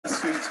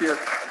students here.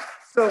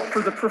 So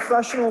for the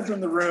professionals in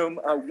the room,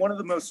 one of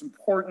the most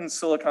important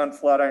Silicon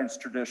Flatirons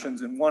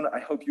traditions, and one I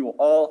hope you will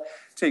all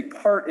take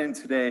part in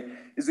today,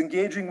 is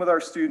engaging with our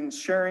students,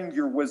 sharing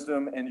your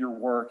wisdom and your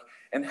work,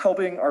 and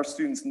helping our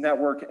students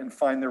network and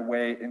find their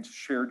way into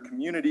shared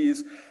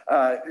communities.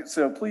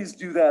 So please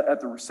do that at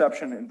the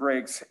reception and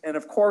breaks. And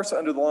of course,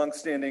 under the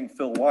longstanding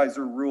Phil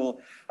Weiser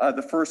rule,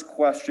 the first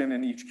question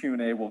in each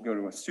Q&A will go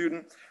to a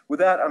student. With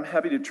that, I'm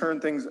happy to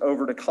turn things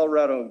over to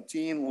Colorado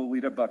Dean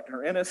Lolita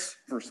Buckner-Innes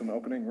for some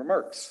opening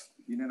remarks.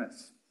 Dean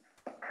Innes.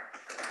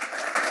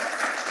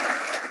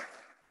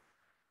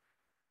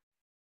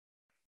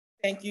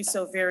 Thank you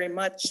so very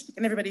much.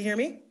 Can everybody hear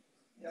me?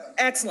 Yeah.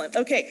 Excellent.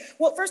 Okay.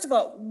 Well, first of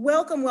all,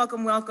 welcome,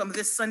 welcome, welcome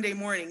this Sunday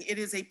morning. It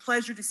is a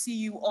pleasure to see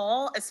you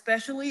all,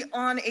 especially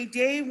on a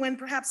day when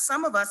perhaps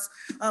some of us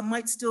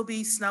might still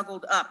be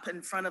snuggled up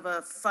in front of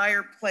a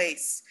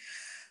fireplace.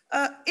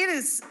 It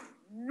is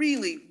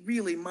really,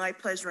 really my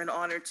pleasure and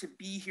honor to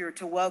be here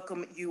to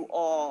welcome you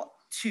all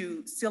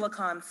to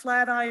Silicon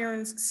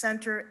Flatirons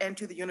Center and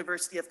to the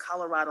University of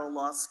Colorado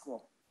Law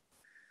School.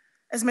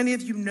 As many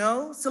of you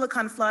know,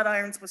 Silicon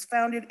Flatirons was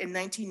founded in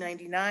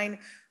 1999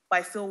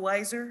 by Phil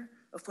Weiser,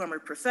 a former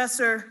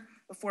professor,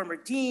 a former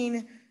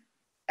dean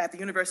at the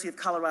University of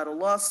Colorado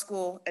Law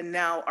School, and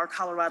now our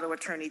Colorado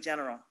Attorney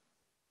General.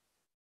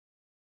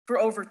 For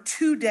over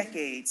 2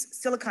 decades,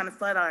 Silicon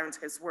Flatirons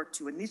has worked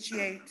to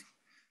initiate,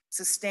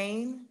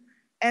 sustain,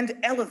 and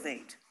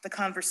elevate the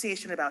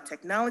conversation about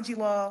technology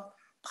law,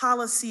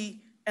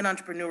 policy, and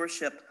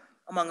entrepreneurship,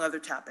 among other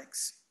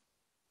topics.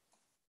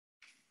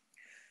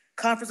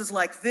 Conferences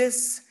like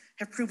this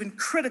have proven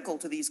critical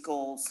to these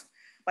goals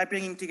by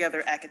bringing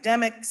together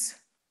academics,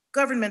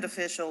 government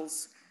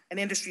officials, and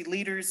industry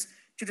leaders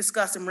to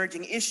discuss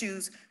emerging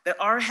issues that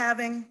are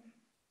having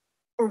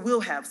or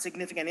will have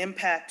significant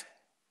impact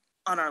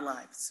on our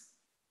lives.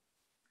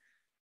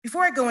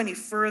 Before I go any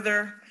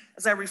further,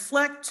 as I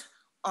reflect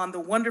on the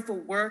wonderful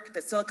work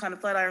that Silicon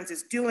Flatirons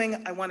is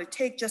doing, I want to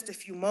take just a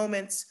few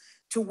moments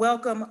to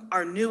welcome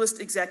our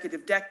newest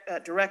executive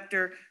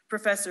director,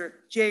 Professor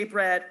J.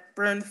 Brad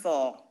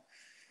Bernthal.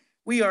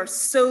 We are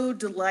so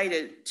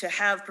delighted to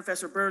have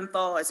Professor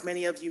Bernthal. As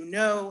many of you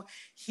know,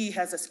 he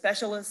has a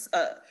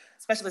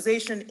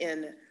specialization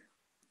in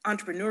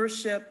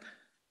entrepreneurship,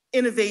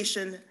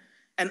 innovation,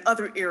 and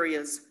other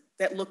areas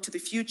that look to the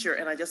future.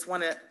 And I just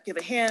want to give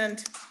a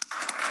hand.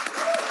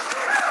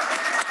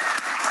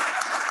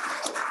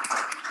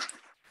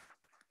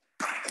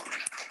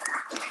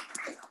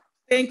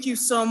 Thank you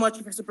so much,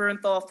 Professor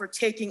Bernthal, for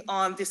taking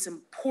on this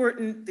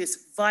important,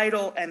 this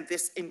vital, and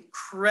this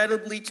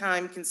incredibly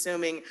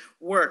time-consuming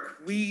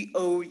work. We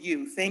owe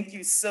you. Thank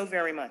you so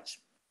very much.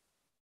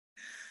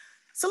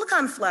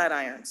 Silicon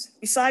Flatirons,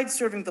 besides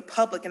serving the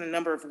public in a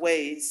number of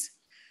ways,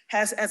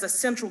 has as a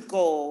central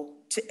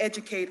goal to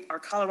educate our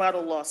Colorado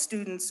law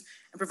students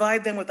and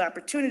provide them with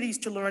opportunities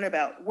to learn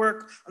about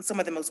work on some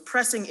of the most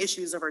pressing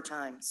issues of our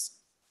times.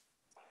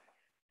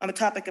 On the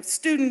topic of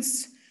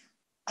students,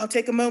 I'll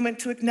take a moment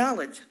to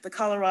acknowledge the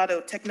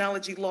Colorado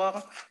Technology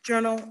Law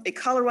Journal, a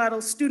Colorado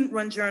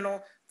student-run journal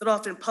that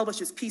often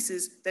publishes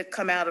pieces that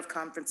come out of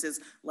conferences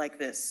like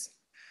this.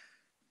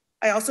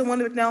 I also want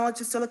to acknowledge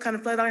the Silicon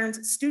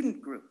Flatirons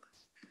student group,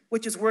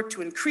 which has worked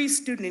to increase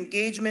student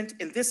engagement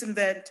in this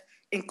event,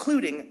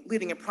 including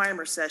leading a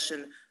primer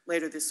session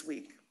later this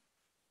week.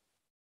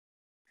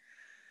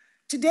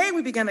 Today,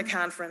 we began a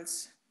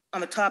conference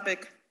on the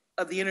topic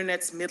of the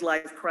internet's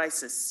midlife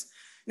crisis.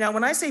 Now,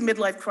 when I say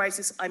midlife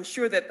crisis, I'm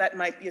sure that that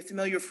might be a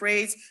familiar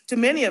phrase to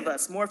many of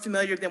us, more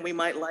familiar than we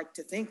might like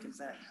to think, in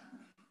fact.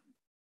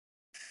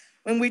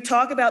 When we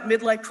talk about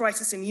midlife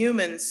crisis in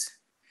humans,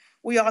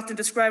 we often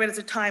describe it as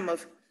a time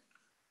of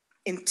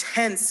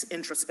intense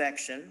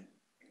introspection,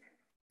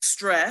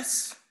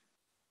 stress,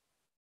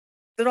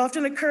 that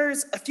often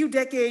occurs a few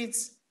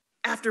decades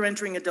after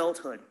entering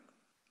adulthood.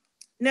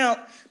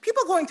 Now,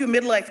 people going through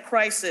midlife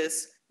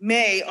crisis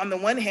may, on the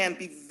one hand,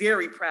 be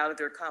very proud of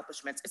their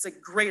accomplishments. It's a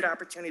great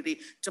opportunity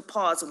to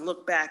pause and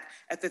look back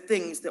at the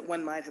things that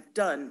one might have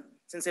done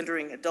since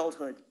entering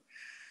adulthood.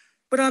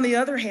 But on the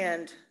other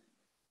hand,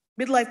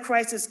 midlife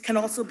crisis can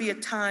also be a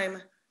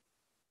time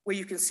where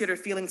you consider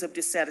feelings of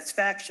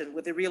dissatisfaction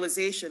with the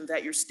realization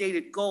that your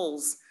stated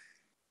goals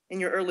in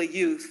your early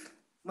youth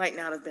might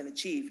not have been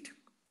achieved.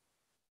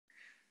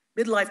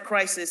 Midlife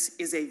crisis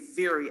is a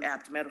very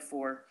apt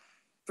metaphor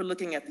for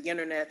looking at the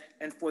internet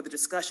and for the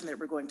discussion that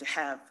we're going to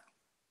have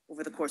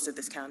over the course of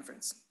this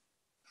conference.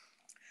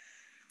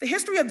 The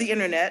history of the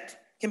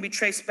internet can be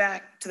traced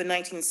back to the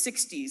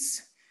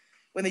 1960s,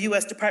 when the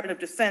US Department of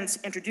Defense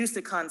introduced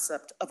the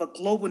concept of a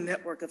global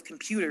network of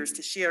computers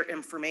to share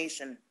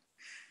information.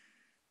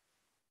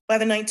 By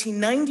the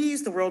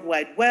 1990s, the World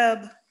Wide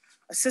Web,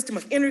 a system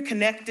of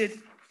interconnected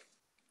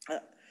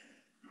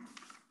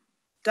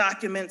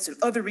documents and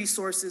other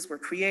resources were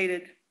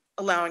created,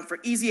 allowing for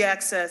easy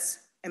access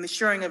and the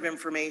sharing of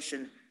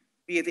information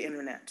via the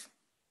internet.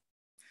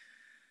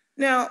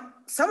 Now,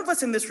 some of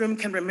us in this room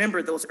can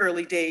remember those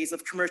early days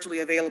of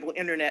commercially available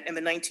internet in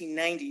the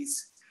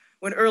 1990s,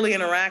 when early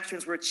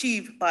interactions were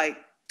achieved by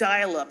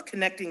dial-up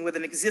connecting with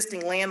an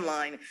existing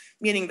landline,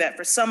 meaning that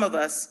for some of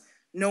us,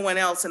 no one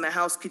else in the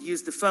house could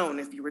use the phone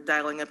if you were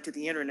dialing up to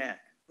the internet.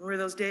 Remember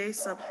those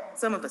days?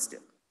 Some of us do.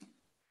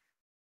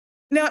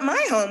 Now, at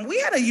my home, we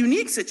had a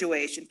unique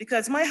situation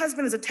because my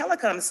husband is a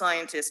telecom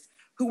scientist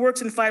who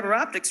works in fiber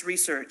optics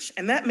research,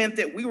 and that meant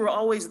that we were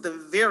always the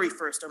very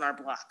first on our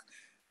block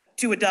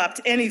to adopt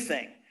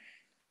anything.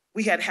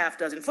 We had half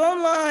dozen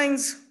phone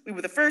lines. We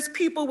were the first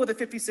people with a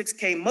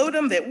 56K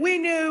modem that we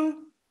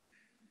knew.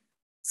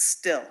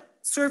 Still,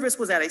 service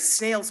was at a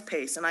snail's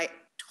pace, and I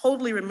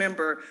totally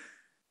remember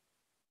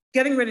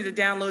getting ready to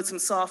download some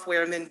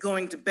software and then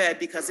going to bed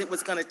because it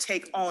was gonna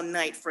take all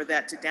night for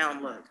that to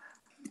download.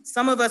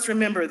 Some of us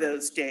remember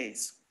those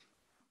days.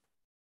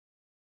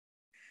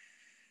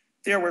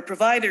 There were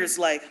providers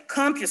like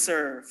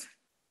CompuServe,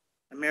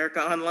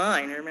 America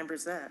Online, who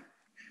remembers that?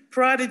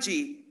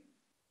 Prodigy,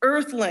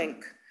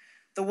 Earthlink.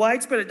 The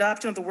widespread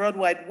adoption of the World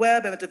Wide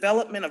Web and the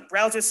development of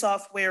browser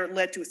software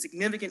led to a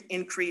significant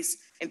increase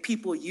in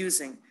people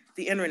using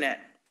the internet.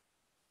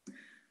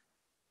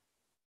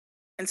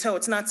 And so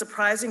it's not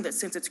surprising that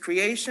since its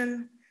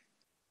creation,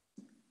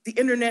 the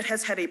internet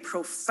has had a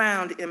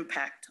profound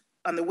impact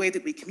on the way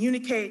that we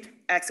communicate,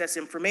 access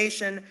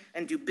information,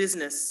 and do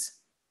business.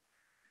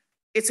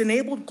 It's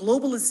enabled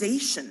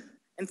globalization.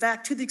 In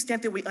fact, to the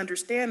extent that we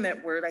understand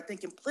that word, I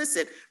think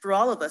implicit for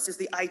all of us is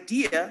the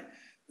idea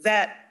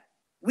that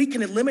we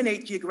can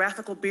eliminate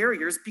geographical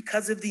barriers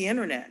because of the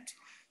internet.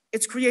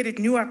 It's created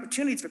new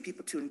opportunities for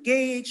people to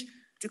engage,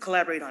 to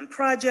collaborate on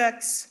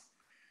projects.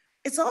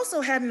 It's also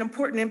had an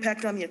important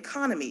impact on the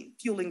economy,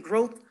 fueling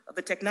growth of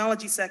the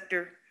technology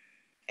sector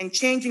and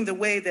changing the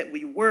way that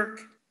we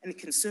work and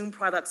consume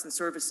products and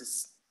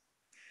services.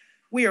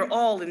 We are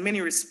all, in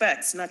many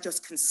respects, not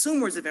just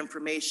consumers of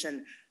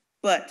information,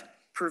 but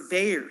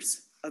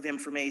purveyors of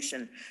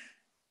information.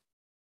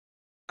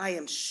 I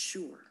am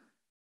sure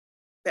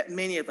that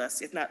many of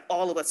us, if not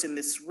all of us in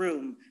this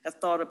room, have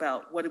thought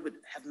about what it would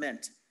have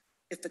meant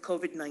if the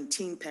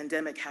COVID-19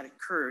 pandemic had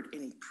occurred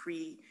in a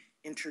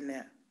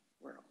pre-internet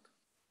world.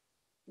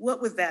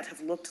 What would that have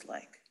looked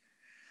like?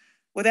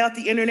 Without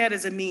the internet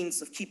as a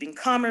means of keeping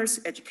commerce,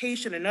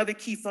 education, and other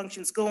key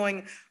functions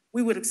going,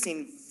 we would have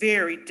seen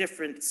very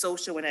different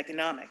social and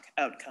economic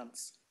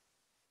outcomes.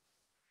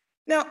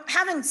 Now,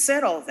 having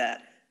said all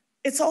that,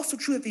 it's also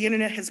true that the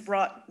internet has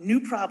brought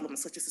new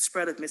problems such as the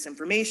spread of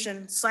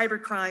misinformation,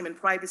 cybercrime, and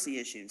privacy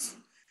issues.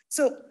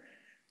 So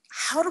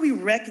how do we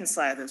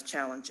reconcile those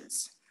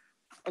challenges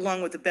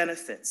along with the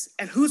benefits?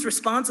 And who's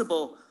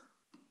responsible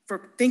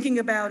for thinking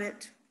about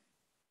it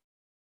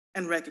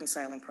and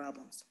reconciling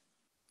problems?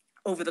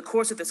 Over the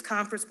course of this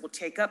conference, we'll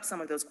take up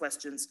some of those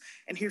questions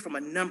and hear from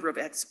a number of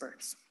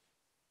experts.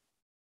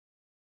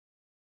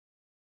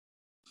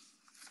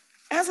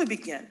 As we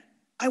begin,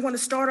 I want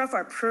to start off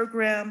our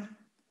program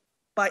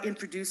by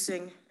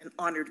introducing an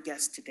honored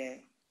guest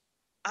today.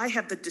 I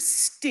have the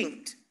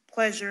distinct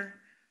pleasure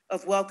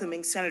of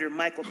welcoming Senator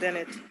Michael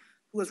Bennet,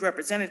 who has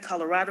represented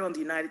Colorado in the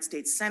United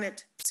States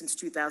Senate since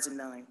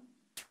 2009.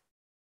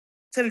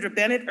 Senator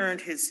Bennet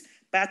earned his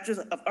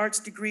Bachelor of Arts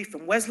degree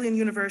from Wesleyan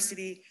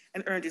University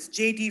and earned his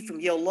JD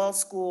from Yale Law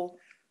School,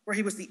 where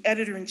he was the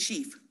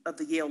editor-in-chief of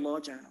the Yale Law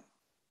Journal.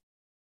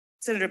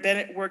 Senator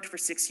Bennet worked for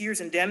 6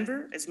 years in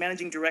Denver as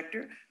managing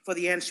director for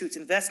the Anschutz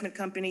Investment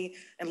Company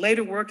and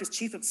later worked as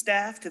chief of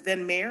staff to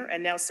then Mayor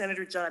and now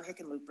Senator John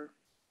Hickenlooper.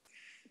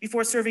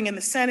 Before serving in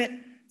the Senate,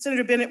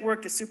 Senator Bennet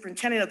worked as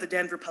superintendent of the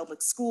Denver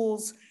Public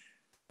Schools,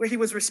 where he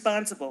was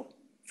responsible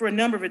for a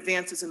number of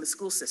advances in the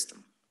school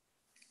system.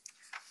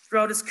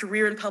 Throughout his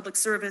career in public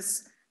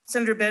service,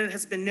 Senator Bennet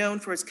has been known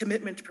for his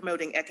commitment to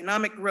promoting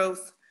economic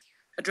growth,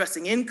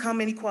 addressing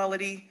income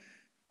inequality,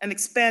 and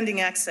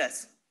expanding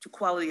access to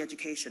quality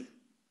education.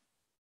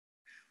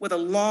 With a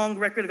long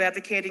record of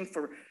advocating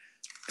for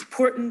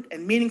important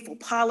and meaningful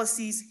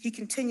policies, he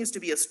continues to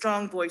be a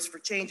strong voice for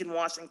change in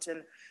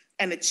Washington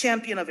and a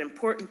champion of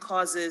important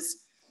causes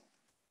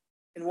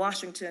in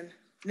Washington,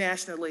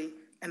 nationally,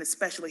 and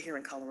especially here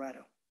in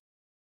Colorado.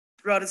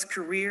 Throughout his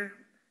career,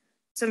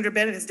 Senator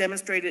Bennet has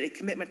demonstrated a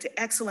commitment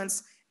to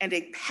excellence and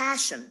a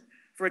passion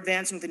for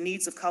advancing the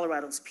needs of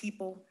Colorado's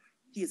people.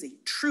 He is a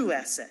true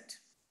asset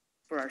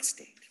for our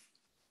state.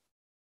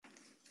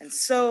 And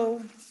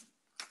so,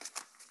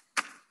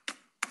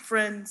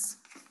 friends,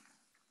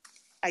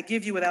 I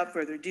give you without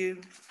further ado,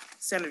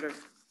 Senator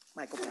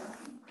Michael Bennet.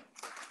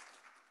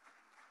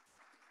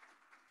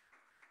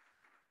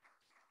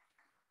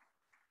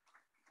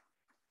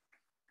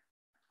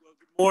 Well,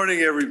 good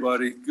morning,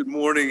 everybody. Good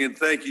morning, and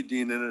thank you,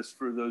 Dean Innes,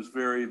 for those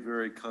very,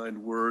 very kind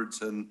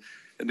words, and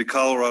to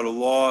Colorado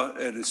Law,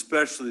 and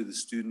especially the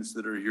students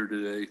that are here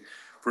today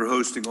for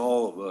hosting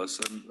all of us.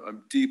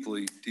 I'm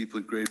deeply,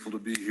 deeply grateful to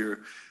be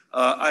here.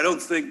 I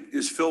don't think,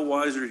 is Phil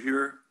Weiser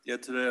here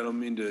yet today? I don't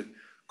mean to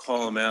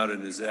call him out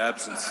in his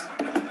absence.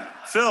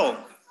 Phil,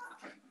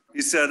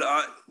 he said,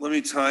 let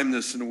me time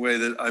this in a way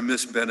that I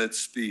miss Bennett's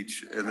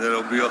speech, and then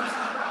it'll be,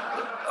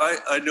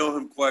 I know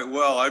him quite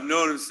well. I've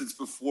known him since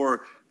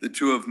before the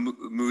two have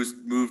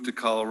moved to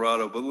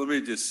Colorado, but let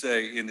me just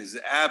say, in his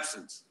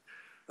absence,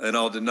 and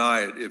I'll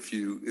deny it if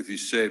you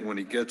say it when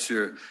he gets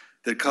here,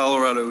 that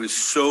Colorado is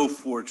so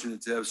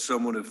fortunate to have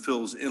someone of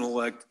Phil's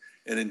intellect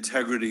and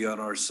integrity on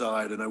our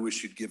side, and I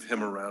wish you'd give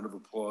him a round of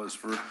applause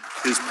for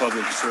his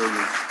public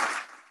service.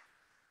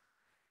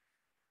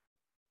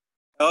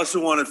 I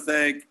also want to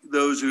thank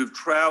those who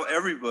have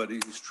everybody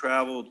who's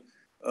traveled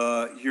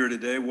here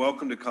today.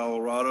 Welcome to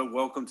Colorado.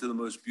 Welcome to the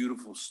most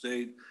beautiful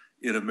state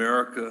in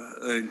America,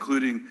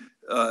 including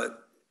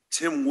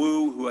Tim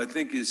Wu, who I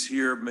think is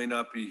here, may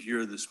not be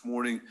here this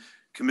morning,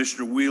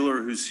 Commissioner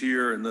Wheeler, who's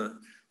here in the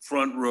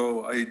front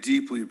row. I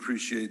deeply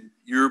appreciate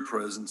your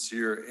presence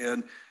here.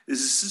 And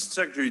is Assistant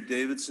Secretary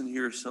Davidson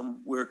here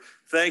somewhere?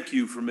 Thank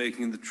you for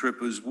making the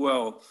trip as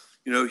well.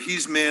 You know,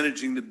 he's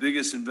managing the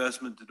biggest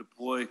investment to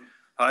deploy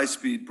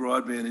high-speed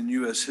broadband in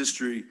U.S.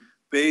 history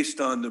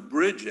based on the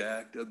Bridge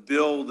Act, a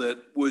bill that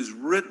was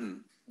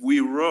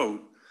we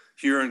wrote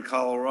here in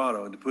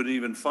Colorado, and to put an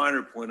even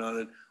finer point on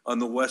it, on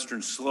the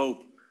western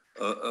slope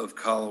of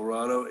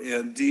Colorado.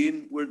 And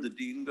Dean, where'd the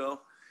Dean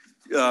go?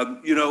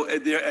 You know,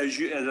 as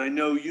I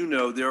know you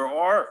know, there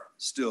are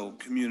still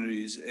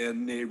communities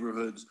and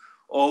neighborhoods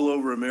all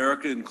over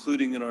America,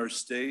 including in our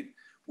state,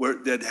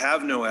 that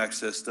have no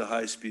access to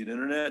high-speed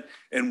internet,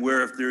 and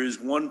where if there is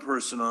one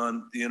person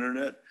on the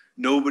internet,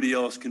 nobody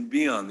else can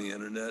be on the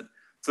internet.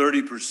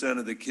 30%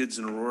 of the kids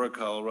in Aurora,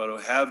 Colorado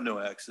have no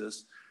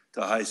access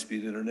to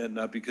high-speed internet,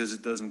 not because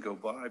it doesn't go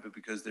by, but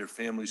because their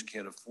families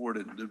can't afford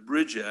it. The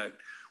Bridge Act,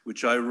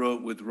 which I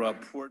wrote with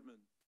Rob Portman,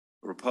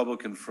 a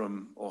Republican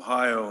from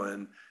Ohio,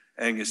 and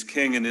Angus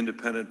King, an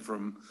independent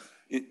from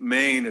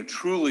Maine, a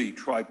truly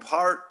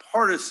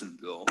tripartisan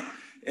bill,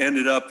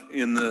 ended up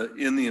in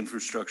the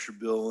infrastructure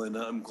bill, and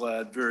I'm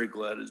very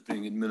glad it's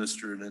being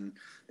administered and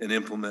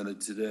implemented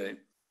today.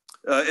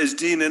 As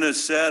Dean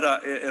Innes said,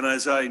 and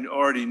as I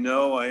already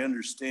know, I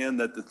understand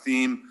that the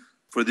theme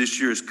for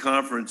this year's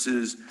conference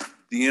is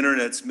the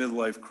internet's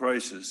midlife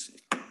crisis.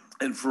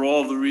 And for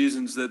all the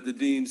reasons that the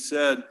Dean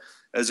said,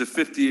 as a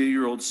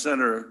 58-year-old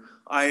senator,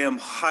 I am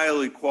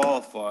highly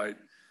qualified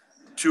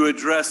to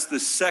address the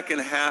second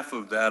half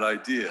of that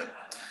idea.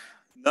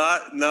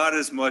 Not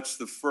as much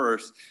the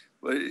first,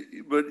 but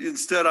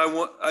instead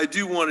I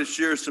do want to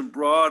share some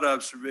broad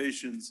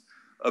observations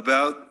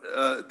about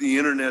the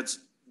internet's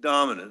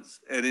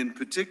dominance, and in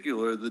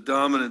particular, the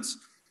dominance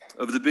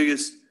of the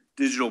biggest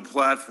digital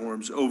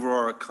platforms over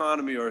our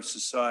economy, our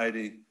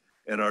society,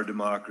 and our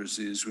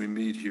democracy as we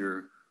meet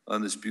here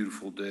on this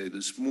beautiful day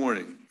this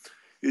morning.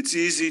 It's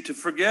easy to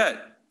forget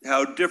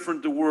how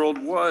different the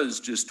world was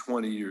just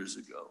 20 years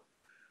ago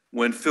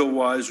when Phil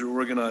Weiser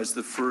organized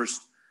the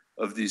first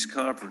of these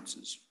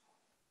conferences.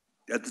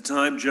 At the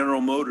time,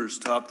 General Motors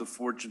topped the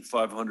Fortune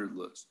 500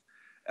 list.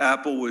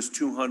 Apple was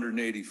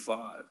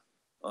 285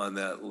 on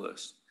that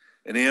list.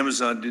 And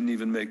Amazon didn't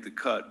even make the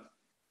cut.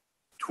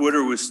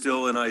 Twitter was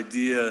still an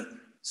idea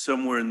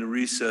somewhere in the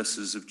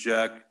recesses of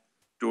Jack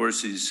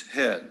Dorsey's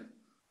head.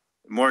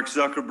 Mark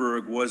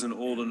Zuckerberg wasn't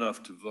old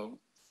enough to vote,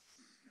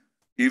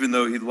 even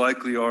though he'd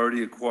likely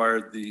already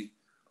acquired the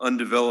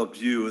undeveloped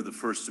view of the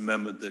First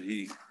Amendment that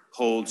he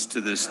holds to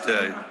this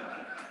day.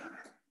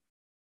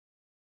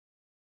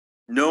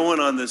 No one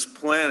on this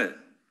planet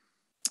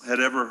had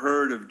ever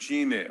heard of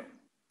Gmail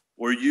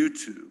or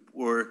YouTube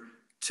or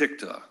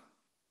TikTok.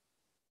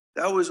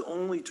 That was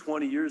only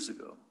 20 years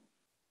ago,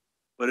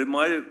 but it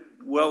might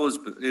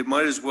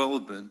as well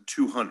have been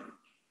 200.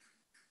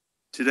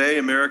 Today,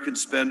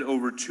 Americans spend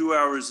over 2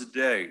 hours a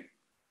day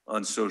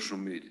on social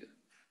media,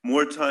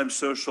 more time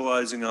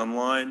socializing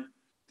online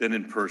than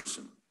in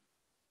person.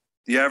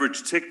 The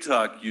average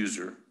TikTok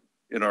user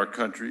in our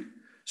country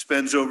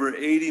spends over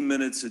 80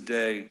 minutes a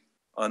day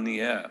on the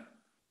app.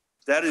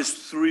 That is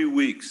 3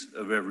 weeks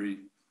of every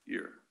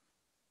year.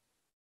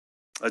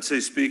 I'd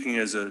say, speaking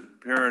as a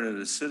parent and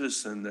a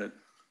citizen, that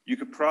you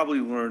could probably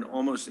learn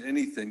almost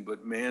anything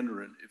but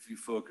Mandarin if you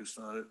focused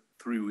on it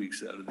 3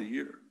 weeks out of the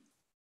year.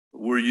 But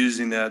we're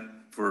using that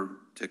for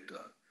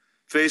TikTok.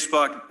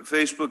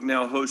 Facebook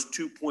now hosts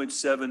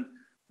 2.7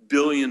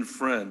 billion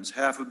friends,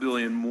 500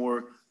 million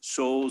more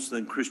souls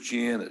than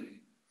Christianity.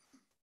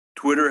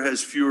 Twitter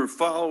has fewer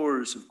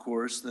followers, of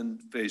course, than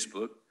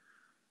Facebook,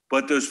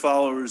 but those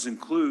followers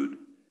include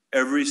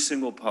every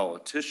single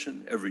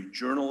politician, every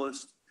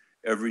journalist,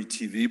 every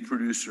TV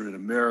producer in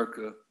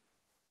America,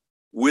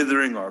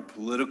 withering our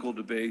political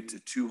debate to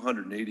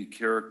 280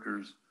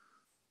 characters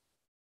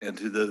and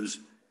to those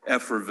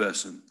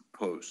effervescent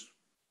posts.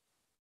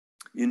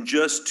 In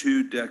just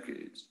 2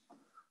 decades,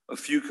 a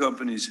few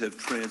companies have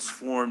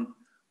transformed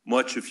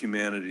much of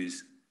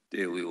humanity's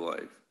daily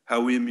life,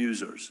 how we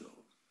amuse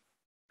ourselves,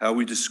 how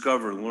we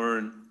discover,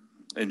 learn,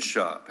 and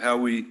shop, how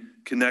we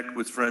connect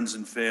with friends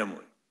and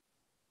family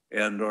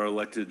and our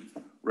elected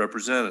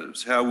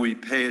representatives, how we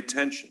pay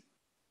attention,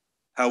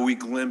 how we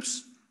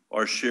glimpse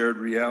our shared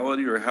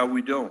reality or how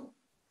we don't.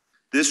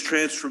 This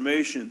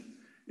transformation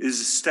is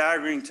a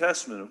staggering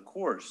testament, of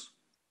course,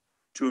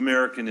 to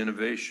American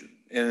innovation.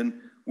 And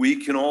we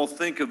can all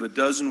think of a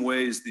dozen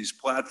ways these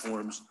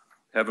platforms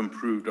have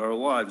improved our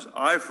lives.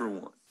 I, for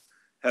one,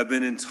 have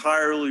been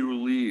entirely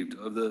relieved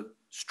of the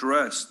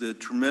stress, the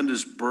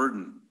tremendous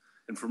burden,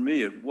 and for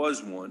me it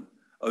was one,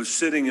 of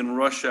sitting in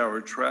rush hour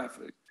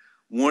traffic,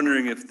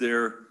 wondering if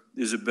there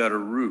is a better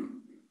route.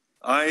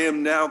 I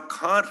am now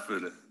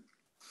confident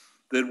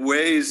that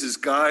Waze is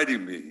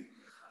guiding me,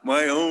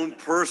 my own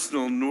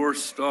personal North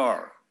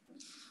Star.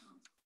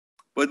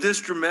 But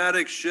this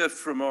dramatic shift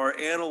from our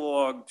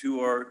analog to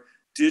our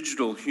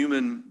digital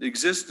human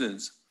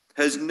existence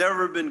has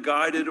never been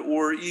guided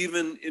or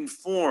even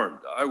informed,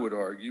 I would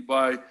argue,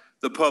 by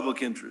the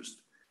public interest.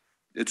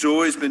 It's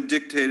always been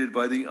dictated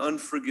by the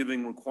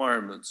unforgiving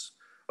requirements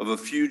of a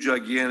few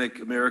gigantic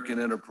American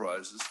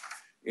enterprises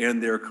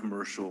and their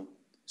commercial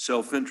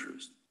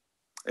self-interest.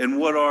 And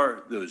what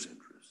are those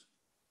interests?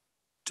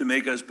 To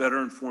make us better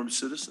informed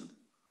citizens?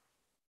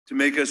 To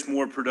make us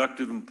more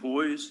productive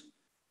employees?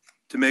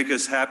 To make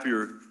us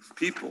happier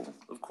people?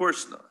 Of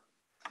course not.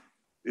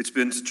 It's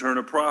been to turn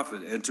a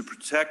profit and to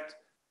protect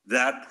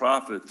that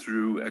profit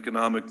through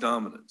economic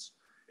dominance.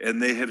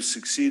 And they have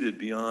succeeded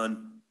beyond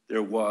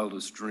their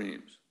wildest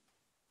dreams.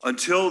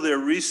 Until their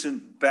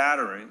recent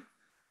battering,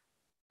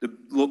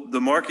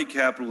 the market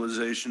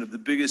capitalization of the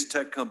biggest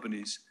tech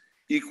companies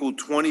equaled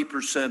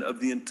 20% of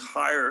the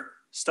entire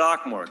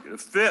stock market, a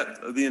fifth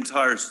of the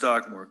entire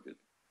stock market,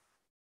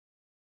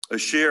 a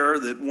share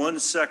that one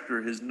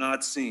sector has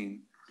not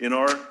seen in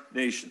our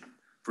nation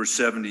for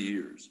 70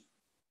 years.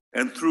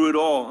 And through it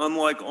all,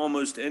 unlike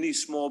almost any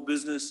small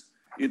business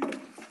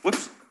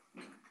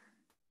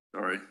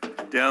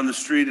down the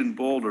street in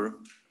Boulder,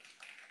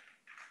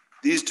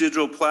 these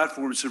digital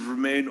platforms have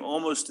remained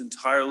almost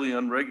entirely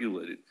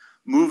unregulated,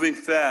 moving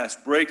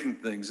fast, breaking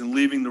things, and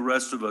leaving the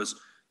rest of us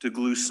to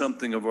glue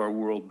something of our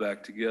world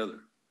back together.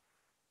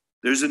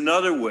 There's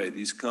another way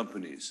these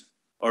companies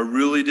are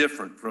really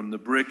different from the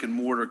brick and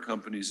mortar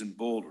companies in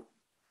Boulder.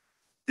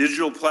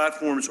 Digital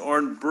platforms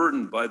aren't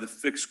burdened by the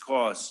fixed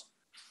costs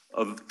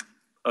of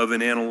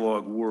an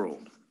analog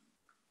world.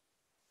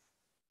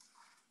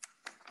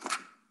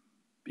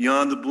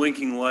 Beyond the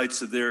blinking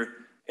lights of their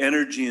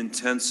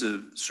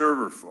energy-intensive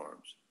server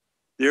farms,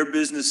 their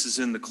business is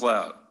in the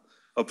cloud,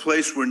 a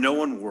place where no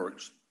one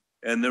works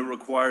and that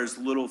requires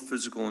little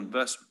physical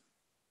investment.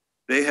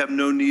 They have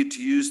no need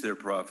to use their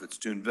profits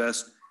to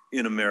invest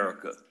in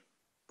America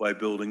by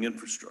building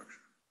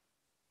infrastructure.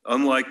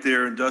 Unlike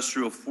their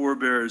industrial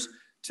forebears,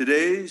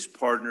 today's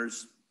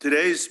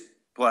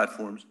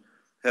platforms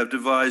have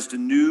devised a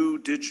new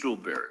digital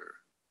barrier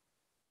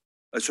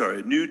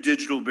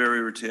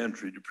to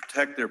entry to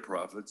protect their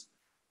profits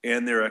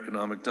and their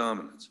economic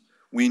dominance.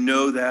 We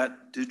know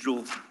that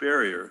digital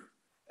barrier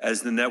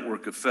as the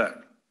network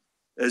effect.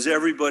 As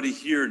everybody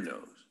here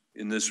knows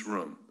in this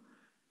room,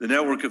 the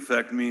network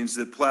effect means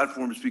that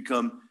platforms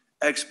become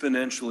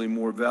exponentially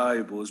more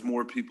valuable as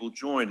more people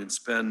join and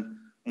spend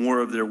more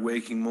of their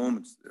waking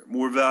moments there.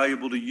 More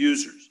valuable to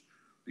users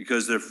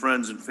because their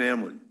friends and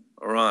family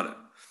are on it.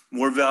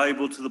 More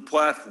valuable to the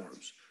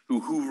platforms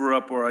who hoover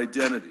up our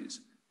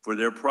identities for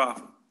their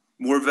profit.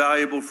 More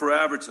valuable for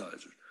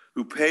advertisers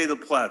who pay the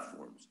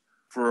platforms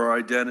for our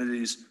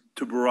identities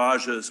to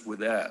barrage us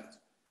with ads.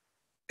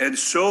 And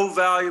so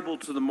valuable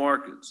to the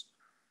markets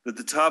that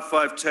the top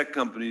 5 tech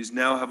companies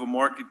now have a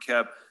market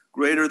cap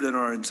greater than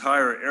our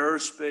entire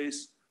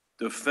aerospace,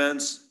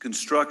 defense,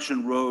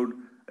 construction, road,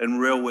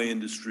 and railway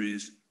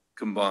industries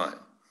combined.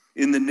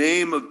 In the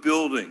name of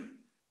building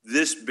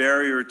this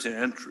barrier to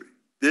entry,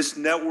 this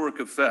network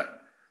effect,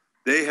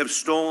 they have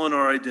stolen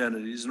our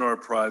identities and our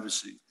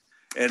privacy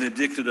and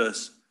addicted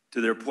us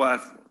to their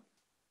platform.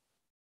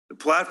 The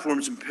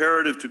platform's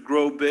imperative to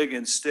grow big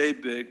and stay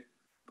big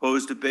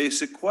posed a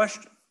basic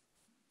question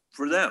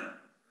for them.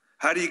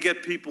 How do you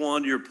get people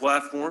onto your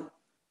platform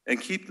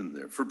and keep them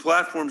there? For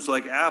platforms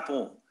like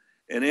Apple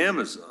and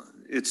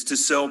Amazon, it's to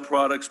sell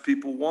products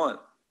people want,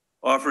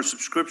 offer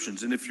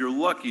subscriptions, and if you're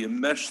lucky,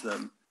 enmesh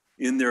them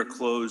in their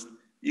closed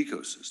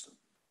ecosystem.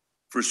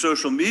 For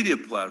social media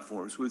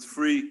platforms with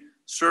free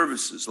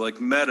services like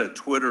Meta,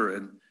 Twitter,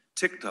 and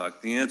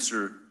TikTok, the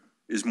answer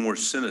is more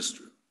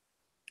sinister.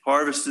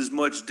 Harvest as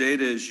much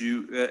data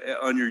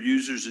on your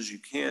users as you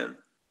can.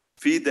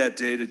 Feed that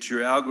data to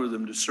your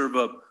algorithm to serve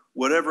up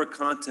whatever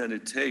content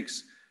it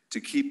takes to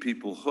keep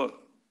people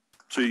hooked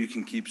so you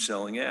can keep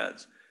selling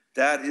ads.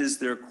 That is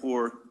their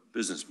core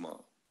business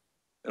model.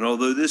 And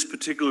although this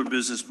particular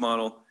business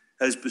model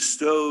has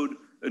bestowed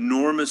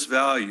enormous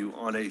value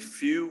on a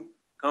few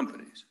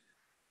companies,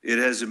 it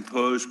has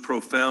imposed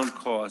profound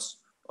costs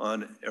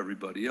on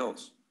everybody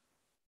else.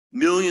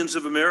 Millions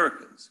of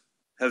Americans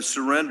have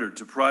surrendered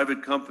to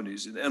private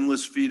companies an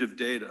endless feed of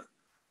data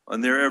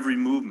on their every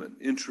movement,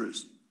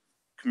 interest,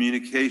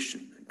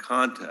 communication, and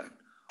contact,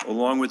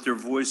 along with their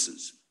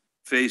voices,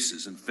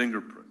 faces, and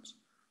fingerprints,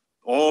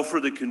 all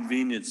for the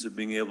convenience of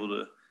being able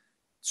to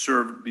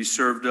be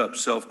served up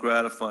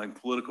self-gratifying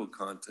political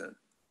content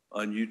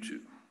on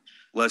YouTube,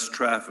 less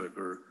traffic,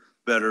 or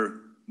better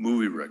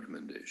movie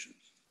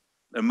recommendations.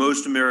 And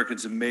most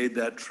Americans have made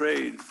that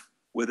trade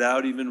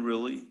without even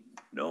really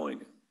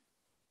knowing it.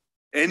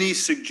 Any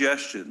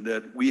suggestion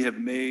that we have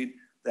made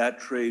that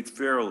trade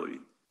fairly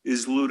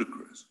is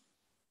ludicrous.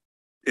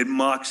 It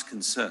mocks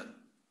consent.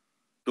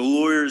 The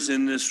lawyers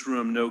in this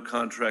room know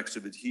contracts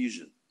of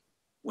adhesion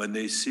when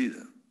they see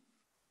them.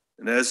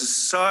 And as a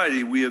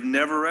society, we have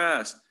never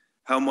asked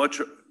how much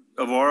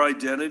of our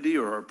identity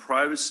or our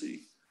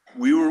privacy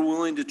we were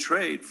willing to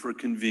trade for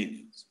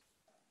convenience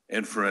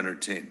and for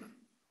entertainment.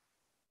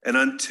 And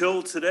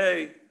until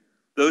today,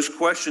 those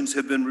questions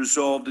have been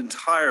resolved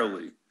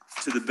entirely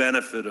to the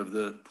benefit of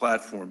the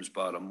platform's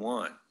bottom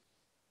line.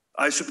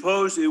 I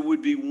suppose it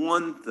would be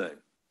one thing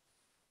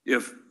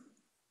if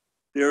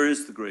there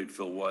is the great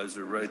Phil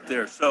Weiser right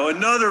there. So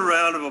another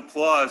round of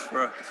applause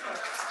for.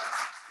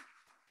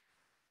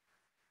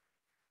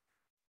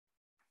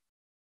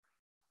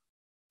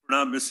 We're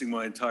not missing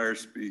my entire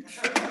speech.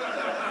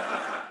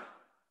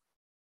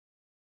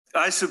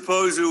 I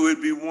suppose it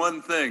would be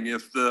one thing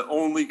if the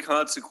only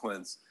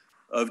consequence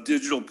of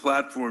digital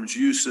platforms'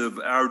 use of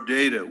our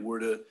data were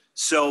to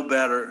sell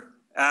better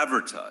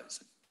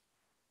advertising,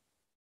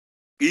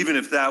 even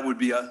if that would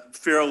be a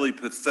fairly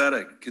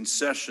pathetic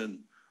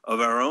concession of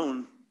our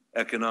own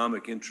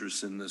economic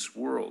interests in this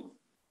world.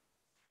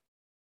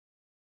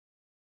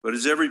 But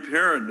as every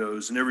parent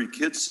knows and every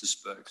kid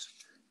suspects,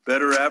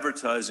 better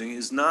advertising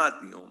is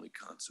not the only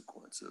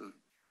consequence of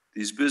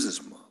these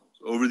business models.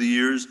 Over the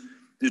years,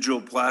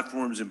 digital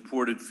platforms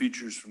imported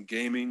features from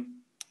gaming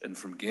and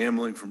from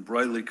gambling, from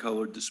brightly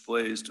colored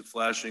displays to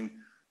flashing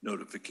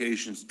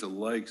notifications to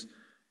likes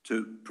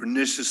to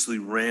perniciously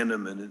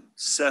random and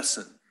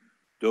incessant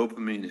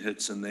dopamine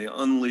hits, and they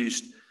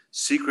unleashed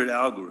secret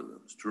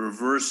algorithms to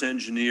reverse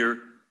engineer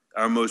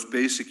our most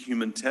basic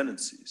human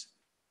tendencies,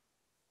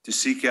 to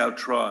seek out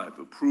tribe,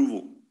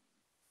 approval,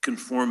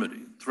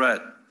 conformity,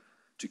 threat,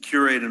 to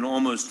curate an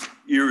almost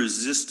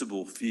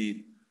irresistible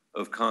feed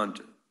of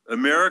content.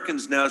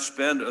 Americans now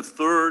spend a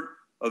third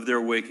of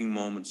their waking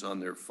moments on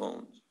their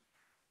phones,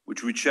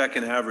 which we check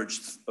an average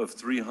of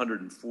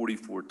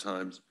 344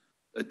 times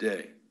a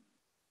day.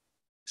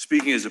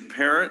 Speaking as a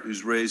parent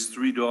who's raised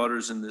 3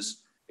 daughters in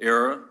this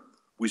era,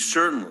 we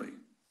certainly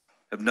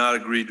have not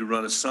agreed to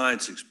run a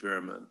science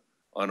experiment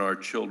on our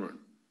children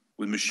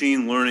with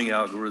machine learning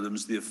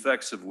algorithms, the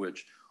effects of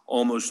which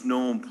almost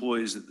no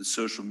employees at the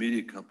social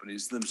media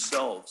companies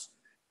themselves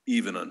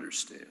even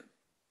understand.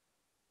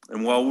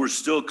 And while we're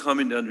still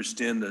coming to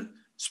understand the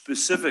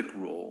specific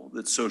role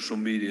that social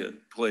media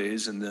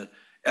plays in the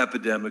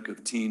epidemic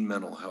of teen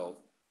mental health,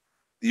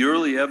 the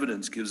early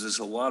evidence gives us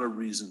a lot of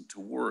reason to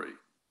worry.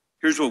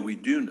 Here's what we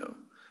do know.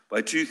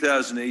 By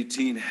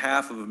 2018,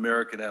 half of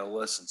American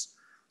adolescents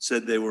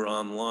said they were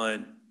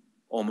online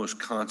almost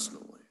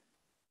constantly.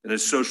 And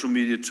as social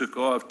media took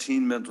off,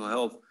 teen mental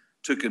health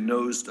took a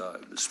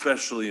nosedive,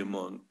 especially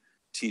among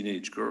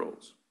teenage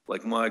girls,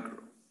 like my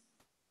girl.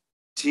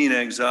 Teen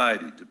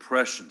anxiety,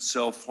 depression,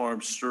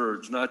 self-harm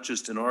surged, not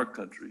just in our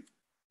country,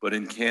 but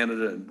in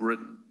Canada and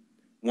Britain.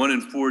 1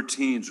 in 4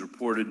 teens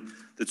reported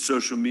that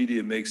social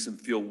media makes them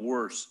feel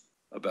worse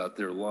about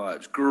their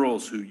lives.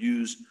 Girls who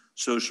use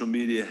social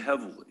media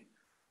heavily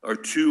are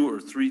 2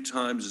 or 3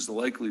 times as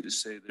likely to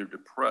say they're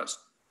depressed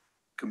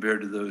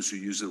compared to those who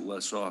use it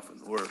less often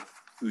or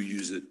who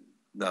use it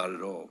not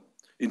at all.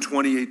 In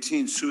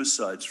 2018,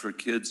 suicides for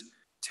kids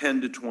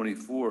 10 to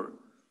 24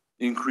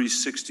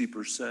 increased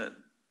 60%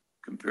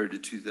 compared to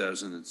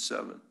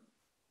 2007.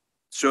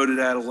 So did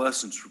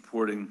adolescents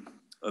reporting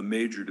a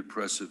major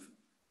depressive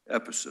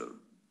episode.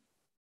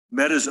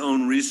 Meta's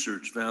own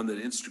research found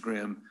that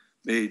Instagram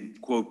made,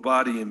 quote,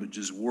 body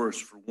images worse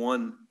for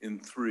 1 in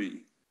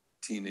 3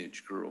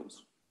 teenage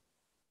girls.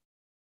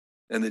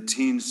 And that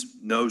teens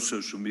know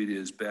social media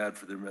is bad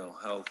for their mental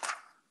health,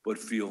 but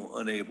feel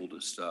unable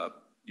to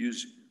stop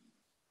using it.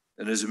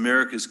 And as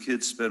America's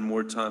kids spend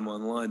more time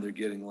online, they're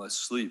getting less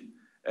sleep,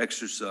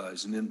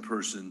 exercise, and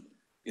in-person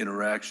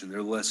interaction.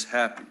 They're less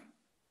happy.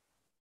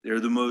 They're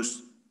the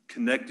most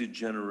connected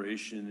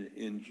generation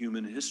in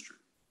human history.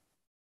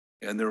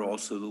 And they're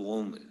also the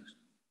loneliest.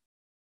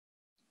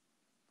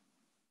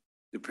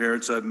 The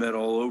parents I've met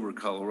all over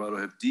Colorado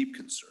have deep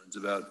concerns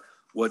about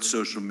what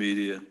social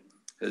media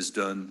has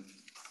done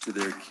to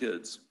their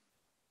kids.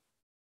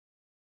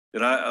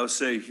 And I'll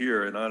say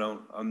here, and I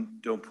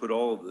don't put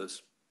all of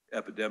this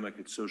epidemic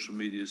at social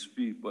media's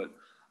feet, but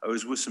I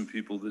was with some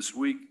people this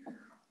week,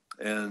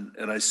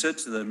 and I said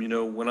to them, you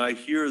know, when I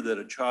hear that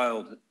a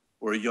child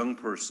or a young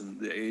person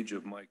the age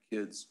of my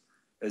kids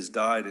has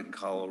died in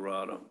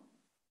Colorado,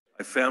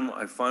 I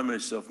find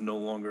myself no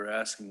longer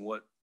asking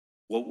what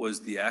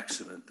was the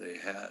accident they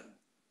had.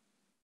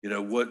 You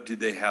know, what did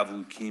they have,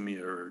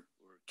 leukemia or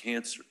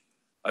cancer?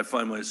 I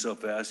find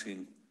myself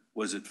asking,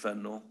 was it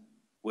fentanyl?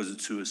 Was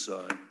it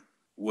suicide?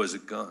 Was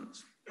it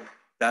guns?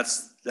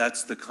 That's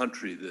the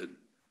country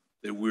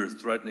that we're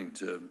threatening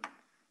to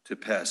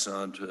pass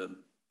on to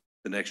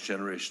the next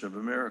generation of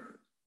Americans.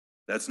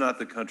 That's not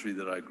the country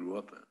that I grew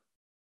up in.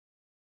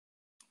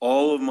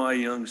 All of my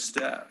young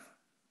staff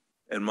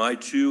and my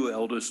 2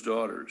 eldest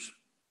daughters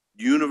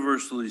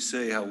universally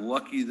say how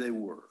lucky they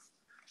were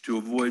to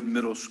avoid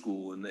middle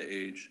school in the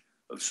age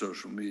of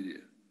social media.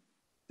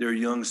 Their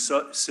young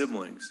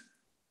siblings,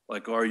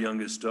 like our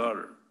youngest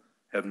daughter,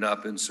 have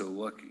not been so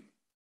lucky.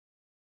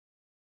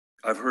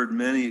 I've heard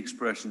many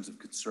expressions of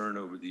concern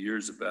over the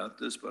years about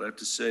this, but I have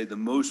to say the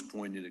most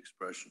poignant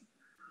expression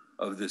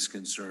of this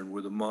concern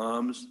were the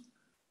moms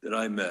that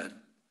I met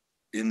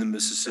in the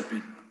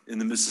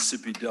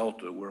Mississippi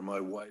Delta, where my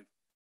wife,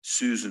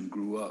 Susan,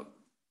 grew up,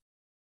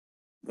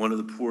 one of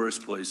the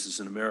poorest places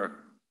in America.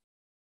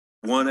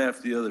 One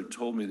after the other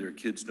told me their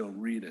kids don't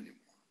read anymore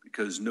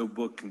because no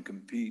book can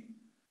compete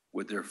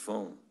with their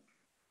phone,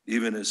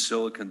 even as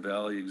Silicon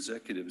Valley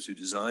executives who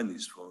design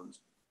these phones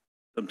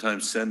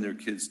sometimes send their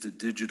kids to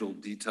digital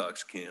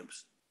detox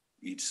camps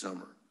each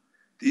summer.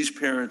 These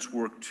parents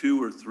work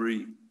 2 or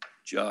 3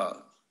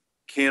 jobs,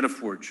 can't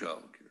afford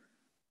childcare,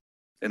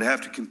 and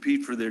have to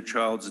compete for their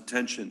child's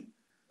attention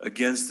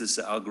against this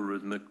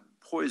algorithmic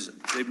poison.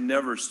 They've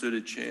never stood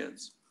a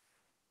chance.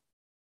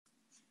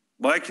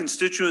 My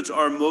constituents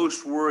are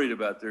most worried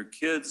about their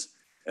kids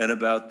and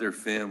about their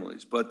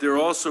families, but they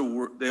also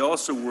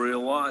worry a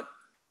lot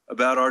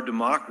about our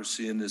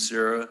democracy in this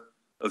era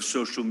of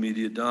social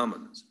media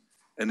dominance.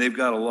 And they've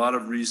got a lot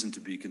of reason to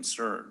be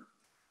concerned.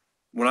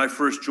 When I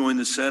first joined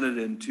the Senate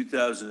in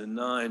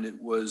 2009, it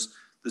was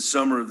the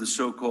summer of the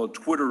so-called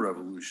Twitter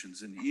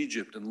revolutions in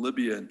Egypt and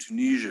Libya and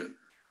Tunisia.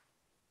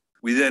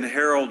 We then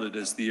heralded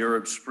as the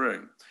Arab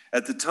Spring.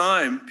 At the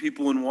time,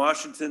 people in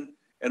Washington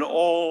and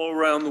all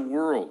around the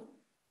world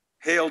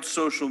hailed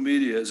social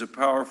media as a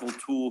powerful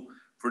tool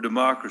for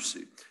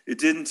democracy. It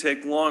didn't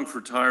take long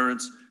for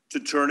tyrants to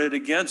turn it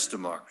against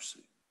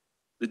democracy.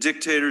 The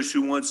dictators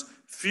who once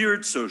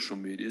feared social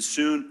media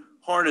soon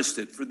harnessed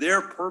it for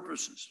their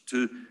purposes,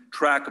 to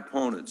track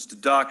opponents, to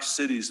dox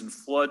cities and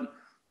flood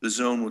the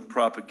zone with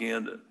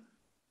propaganda.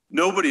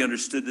 Nobody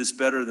understood this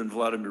better than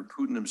Vladimir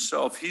Putin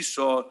himself. He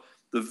saw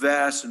the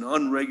vast and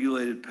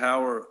unregulated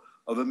power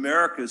of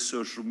America's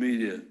social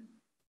media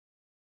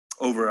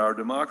over our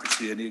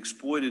democracy, and he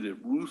exploited it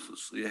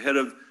ruthlessly. Ahead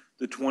of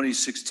the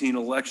 2016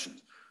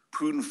 elections,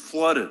 Putin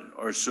flooded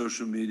our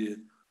social media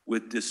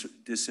with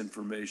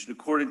disinformation.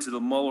 According to the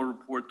Mueller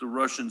report, the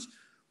Russians,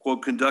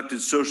 quote,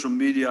 conducted social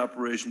media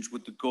operations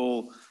with the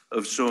goal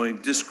of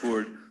sowing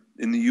discord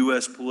in the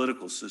US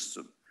political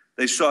system.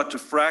 They sought to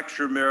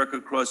fracture America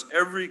across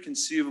every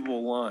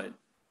conceivable line: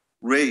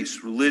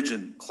 race,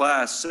 religion,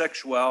 class,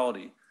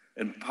 sexuality,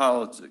 and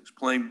politics,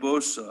 playing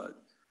both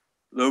sides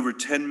with over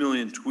 10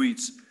 million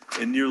tweets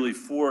and nearly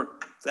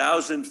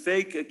 4,000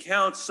 fake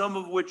accounts, some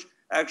of which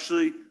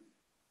actually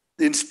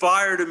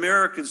inspired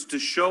Americans to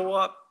show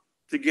up,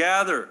 to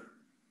gather,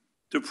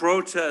 to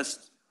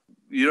protest,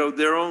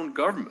 their own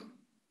government.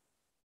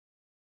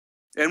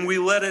 And we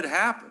let it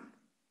happen,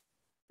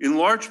 in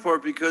large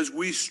part because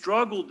we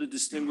struggled to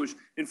distinguish.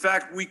 In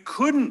fact, we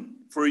couldn't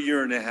for a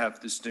year and a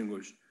half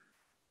distinguish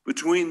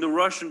between the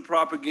Russian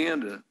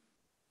propaganda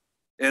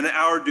and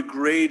our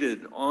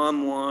degraded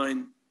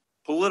online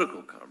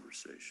political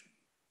conversation.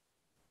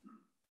 You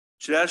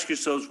should ask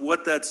yourselves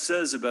what that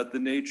says about the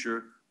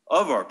nature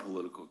of our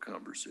political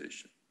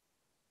conversation.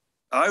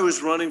 I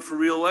was running for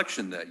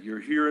re-election that year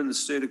here in the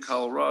state of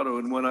Colorado,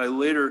 and when I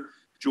later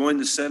joined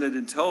the Senate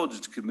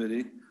Intelligence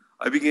Committee,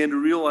 I began to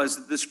realize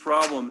that this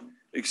problem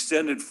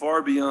extended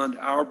far beyond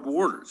our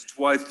borders. It's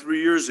why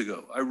 3 years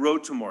ago, I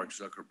wrote to Mark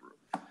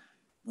Zuckerberg,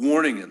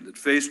 warning him that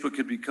Facebook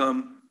had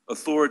become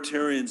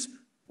authoritarians'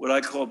 what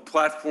I called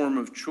platform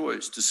of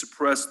choice to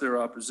suppress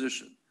their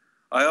opposition.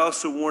 I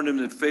also warned him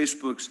that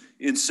Facebook's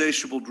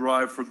insatiable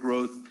drive for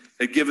growth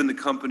had given the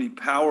company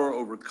power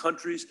over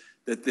countries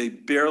that they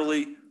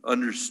barely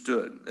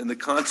understood, and the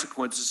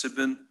consequences have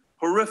been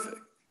horrific,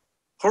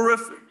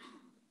 horrific.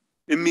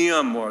 In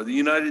Myanmar, the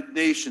United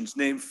Nations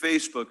named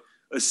Facebook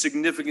a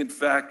significant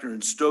factor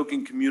in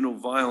stoking communal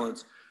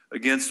violence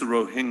against the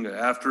Rohingya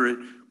after it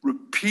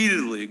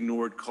repeatedly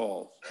ignored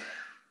calls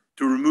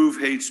to remove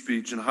hate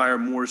speech and hire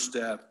more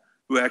staff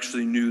who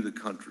actually knew the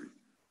country.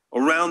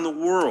 Around the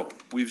world,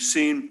 we've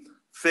seen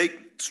fake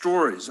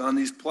stories on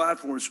these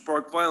platforms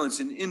spark violence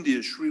in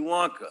India, Sri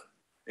Lanka,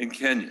 and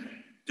Kenya,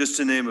 just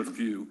to name a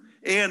few.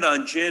 And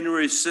on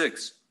January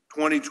 6,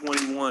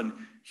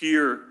 2021,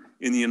 here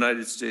in the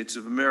United States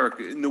of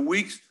America. In the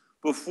weeks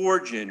before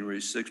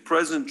January 6,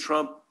 President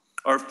Trump,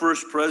 our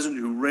first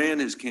president who ran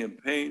his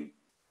campaign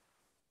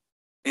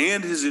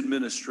and his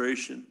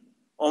administration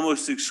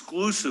almost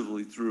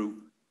exclusively through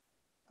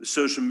the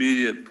social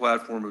media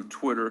platform of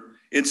Twitter,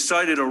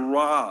 incited a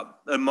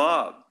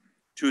mob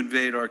to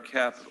invade our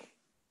Capitol.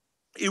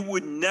 It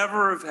would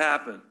never have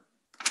happened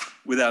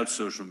without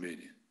social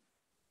media.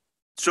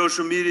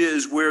 Social media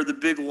is where the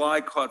big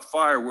lie caught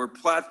fire, where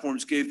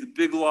platforms gave the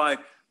big lie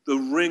the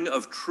ring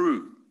of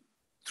truth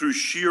through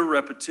sheer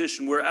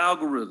repetition, where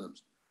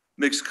algorithms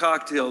mixed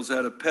cocktails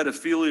out of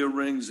pedophilia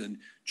rings and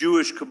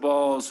Jewish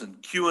cabals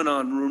and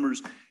QAnon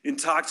rumors,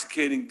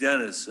 intoxicating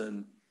dentists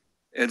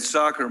and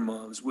soccer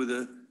moms with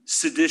a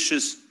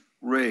seditious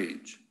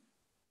rage.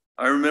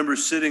 I remember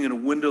sitting in a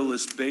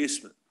windowless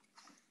basement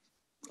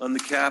on the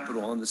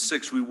Capitol on the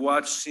 6th. We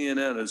watched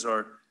CNN as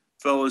our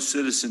fellow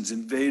citizens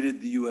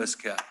invaded the US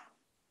Capitol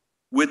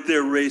with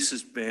their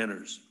racist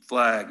banners,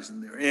 flags,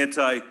 and their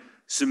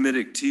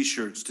anti-Semitic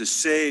t-shirts to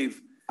save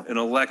an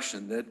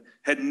election that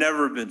had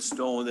never been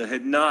stolen, that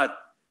had not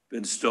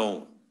been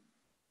stolen.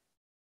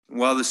 And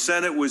while the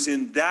Senate was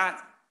in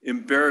that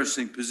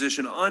embarrassing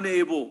position,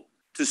 unable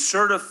to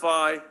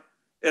certify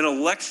an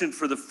election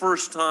for the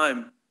first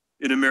time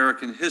in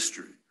American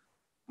history,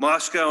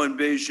 Moscow and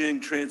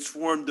Beijing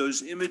transformed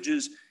those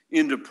images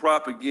into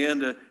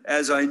propaganda,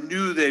 as I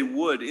knew they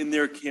would, in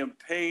their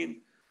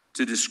campaign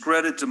to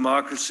discredit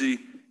democracy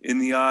in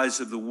the eyes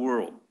of the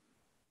world.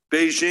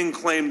 Beijing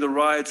claimed the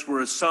riots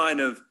were a sign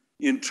of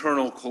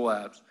internal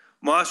collapse.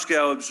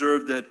 Moscow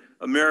observed that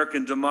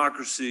American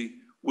democracy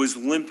was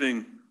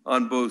limping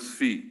on both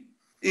feet.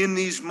 In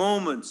these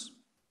moments,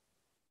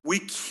 we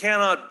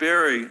cannot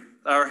bury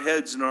our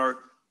heads in our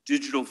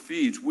digital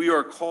feeds. We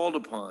are called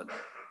upon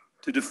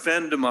to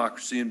defend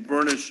democracy and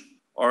burnish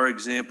our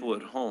example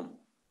at home.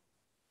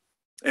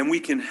 And we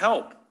can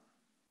help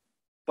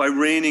by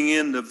reining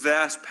in the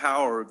vast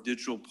power of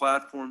digital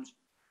platforms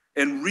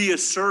and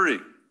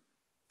reasserting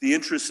the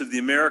interests of the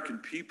American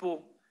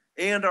people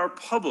and our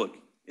public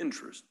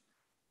interest.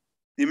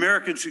 The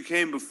Americans who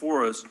came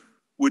before us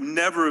would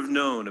never have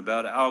known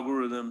about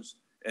algorithms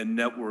and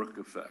network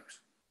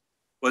effects,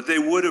 but they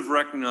would have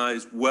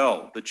recognized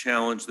well the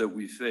challenge that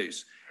we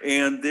face,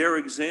 and their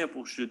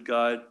example should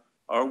guide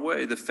our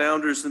way. The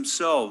founders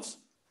themselves,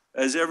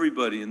 as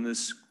everybody in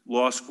this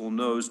law school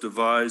knows,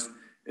 devised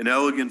an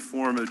elegant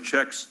form of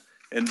checks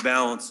and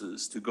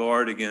balances to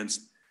guard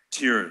against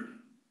tyranny.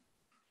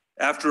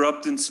 After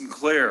Upton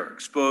Sinclair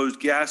exposed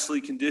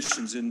ghastly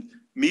conditions in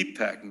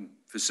meatpacking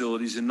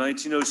facilities in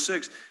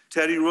 1906,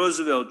 Teddy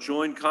Roosevelt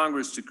joined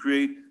Congress to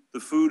create the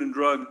Food and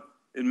Drug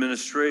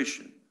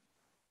Administration.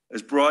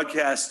 As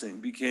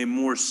broadcasting became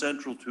more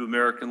central to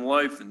American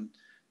life in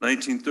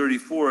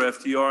 1934,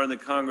 FDR and the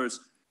Congress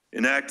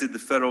enacted the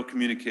Federal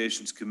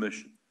Communications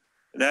Commission.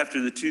 And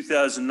after the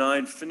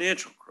 2009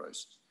 financial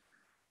crisis,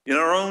 in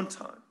our own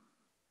time,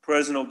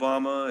 President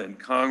Obama and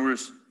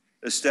Congress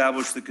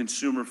established the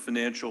Consumer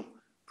Financial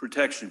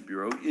Protection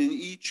Bureau. In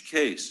each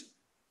case,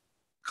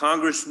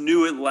 Congress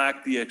knew it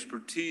lacked the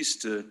expertise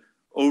to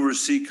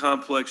oversee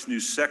complex new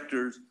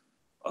sectors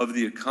of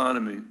the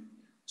economy,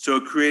 so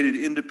it created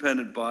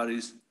independent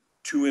bodies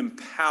to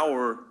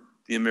empower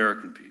the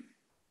American people.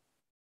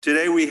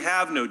 Today, we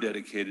have no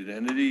dedicated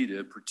entity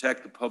to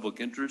protect the public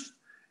interest,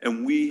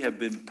 and we have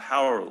been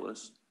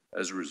powerless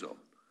as a result.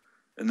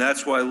 And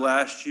that's why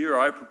last year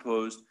I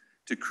proposed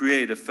to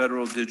create a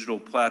federal digital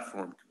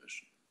platform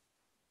commission.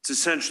 It's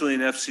essentially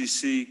an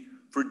FCC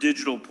for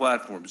digital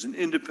platforms, an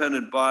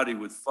independent body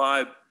with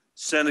 5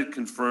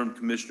 Senate-confirmed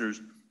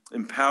commissioners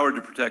empowered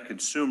to protect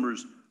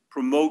consumers,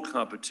 promote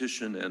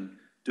competition, and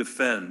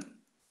defend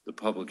the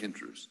public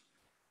interest.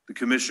 The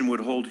commission would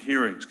hold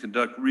hearings,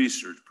 conduct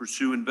research,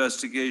 pursue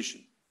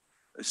investigation,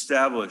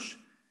 establish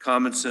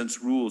common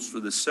sense rules for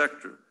the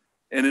sector,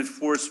 and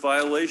enforce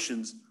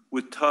violations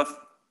with tough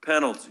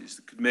penalties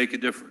that could make a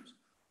difference.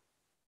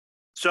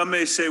 Some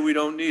may say we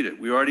don't need it.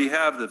 We already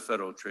have the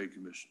Federal Trade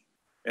Commission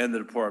and the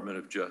Department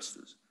of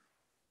Justice.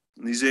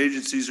 And these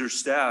agencies are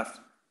staffed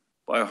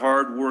by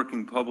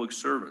hard-working public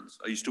servants.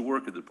 I used to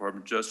work at the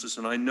Department of Justice,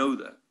 and I know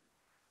that.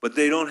 But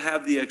they don't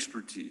have the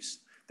expertise.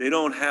 They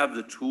don't have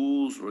the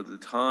tools or the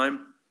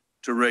time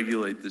to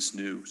regulate this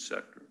new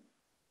sector.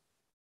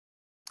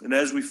 And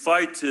as we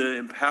fight to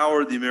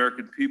empower the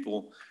American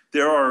people,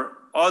 there are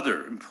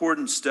other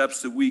important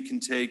steps that we can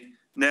take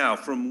now,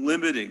 from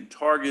limiting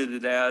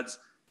targeted ads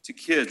to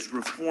kids,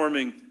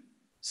 reforming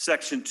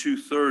Section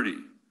 230,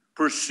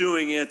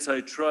 pursuing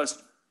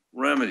antitrust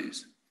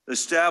remedies,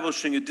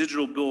 establishing a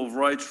digital Bill of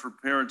Rights for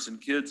parents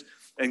and kids,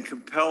 and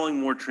compelling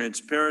more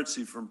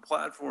transparency from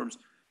platforms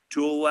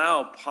to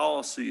allow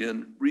policy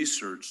and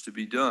research to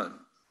be done.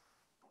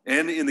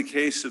 And in the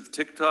case of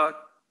TikTok,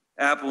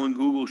 Apple and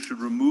Google should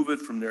remove it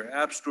from their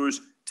app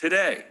stores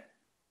today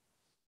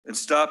and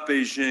stop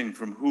Beijing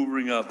from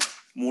hoovering up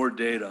more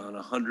data on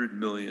 100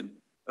 million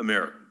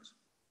Americans.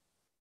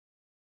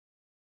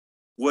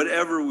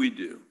 Whatever we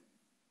do,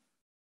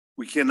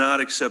 we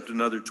cannot accept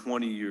another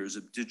 20 years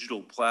of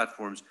digital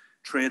platforms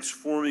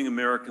transforming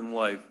American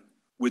life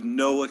with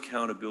no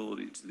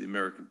accountability to the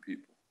American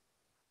people.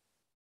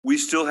 We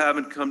still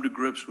haven't come to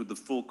grips with the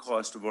full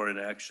cost of our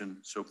inaction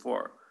so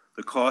far,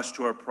 the cost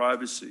to our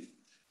privacy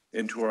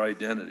and to our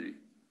identity,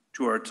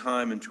 to our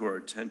time and to our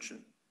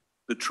attention,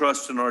 the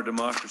trust in our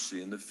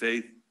democracy and the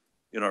faith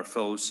in our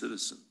fellow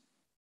citizens,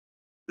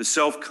 the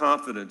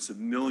self-confidence of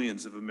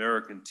millions of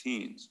American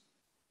teens,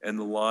 and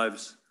the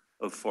lives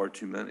of far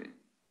too many.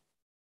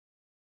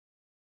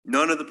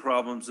 None of the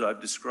problems that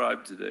I've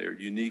described today are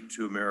unique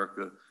to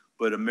America,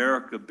 but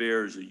America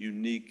bears a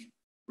unique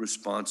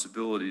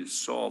responsibility to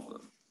solve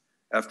them.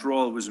 After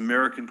all, it was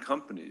American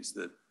companies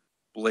that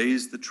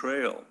blazed the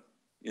trail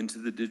into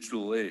the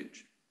digital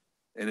age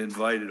and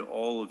invited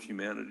all of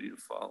humanity to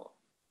follow.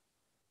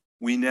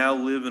 We now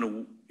live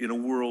in a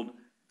world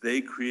they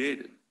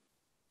created,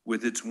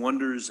 with its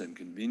wonders and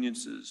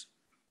conveniences,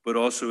 but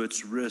also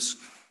its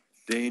risks,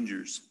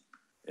 dangers,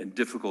 and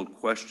difficult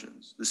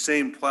questions. The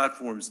same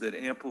platforms that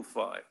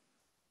amplify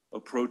a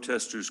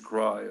protester's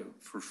cry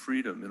for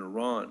freedom in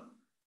Iran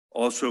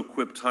also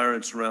equip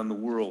tyrants around the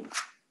world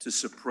to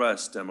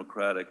suppress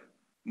democratic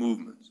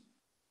movements.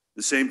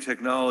 The same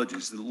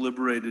technologies that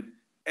liberated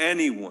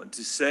anyone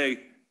to say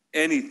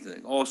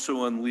anything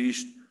also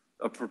unleashed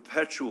a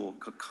perpetual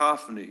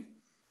cacophony,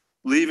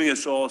 leaving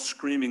us all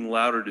screaming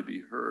louder to be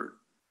heard.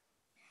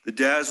 The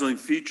dazzling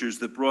features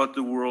that brought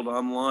the world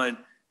online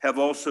have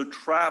also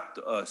trapped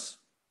us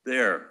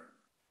there,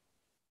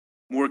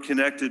 more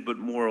connected but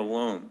more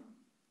alone,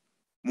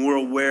 more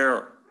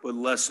aware but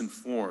less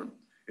informed,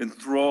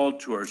 enthralled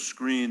to our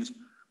screens,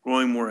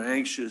 growing more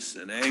anxious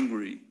and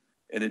angry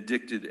and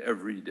addicted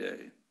every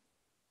day.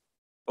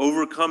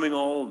 Overcoming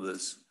all of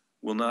this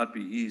will not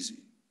be easy,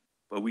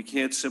 but we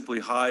can't simply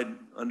hide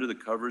under the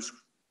covers,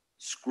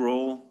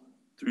 scroll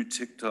through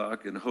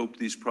TikTok and hope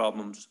these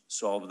problems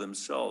solve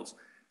themselves.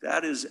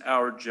 That is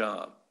our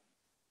job.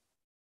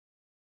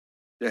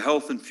 The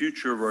health and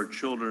future of our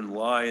children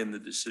lie in the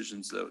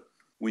decisions that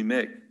we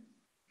make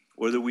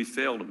or that we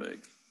fail to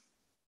make.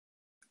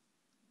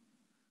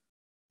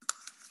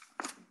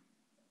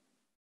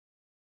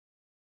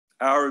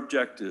 Our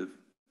objective,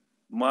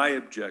 my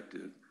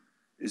objective,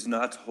 is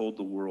not to hold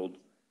the world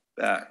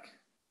back.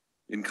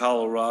 In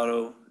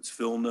Colorado, as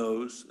Phil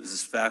knows, as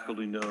his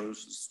faculty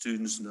knows, as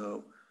students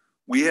know,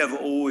 we have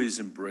always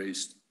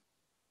embraced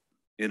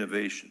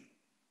innovation.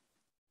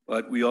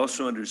 But we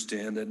also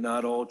understand that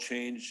not all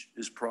change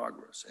is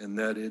progress, and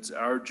that it's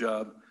our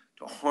job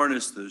to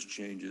harness those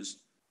changes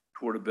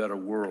toward a better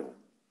world.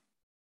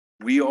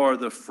 We are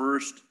the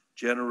first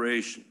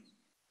generation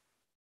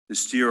to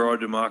steer our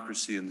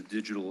democracy in the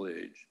digital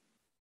age.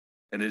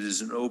 And it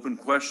is an open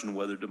question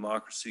whether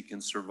democracy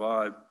can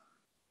survive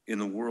in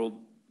the world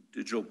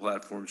digital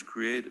platforms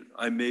created.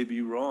 I may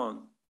be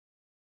wrong,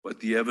 but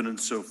the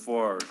evidence so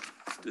far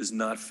does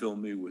not fill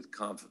me with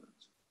confidence.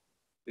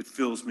 It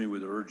fills me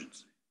with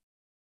urgency.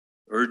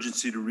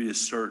 Urgency to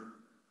reassert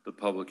the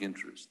public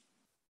interest,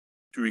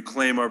 to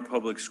reclaim our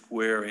public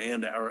square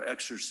and our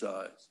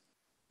exercise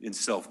in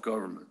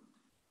self-government,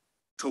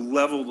 to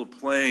level the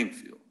playing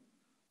field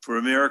for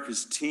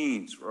America's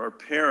teens, for our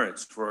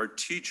parents, for our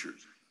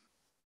teachers,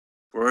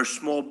 for our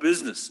small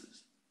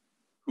businesses,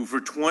 who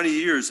for 20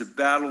 years have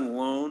battled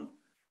alone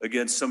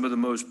against some of the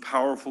most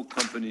powerful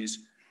companies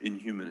in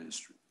human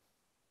history.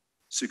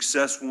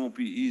 Success won't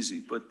be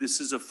easy, but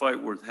this is a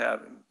fight worth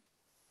having.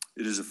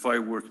 It is a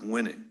fight worth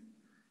winning.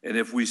 And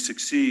if we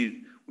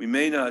succeed, we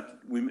may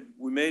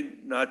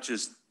not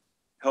just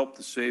help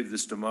to save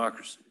this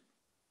democracy.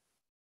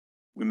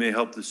 We may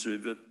help to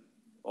save it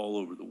all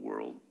over the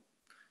world.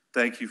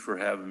 Thank you for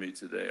having me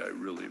today. I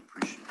really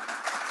appreciate it.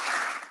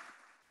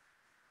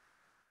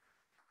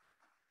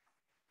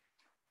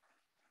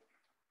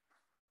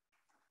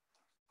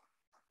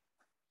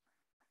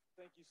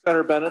 Thank you,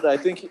 Senator Bennet. I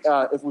think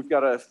if we've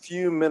got a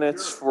few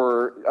minutes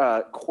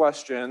for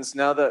questions,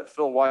 now that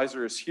Phil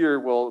Weiser is here,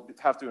 we'll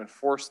have to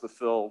enforce the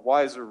Phil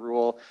Weiser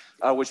rule,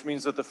 which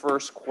means that the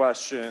first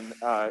question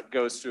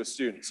goes to a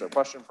student. So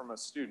question from a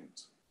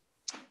student.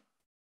 I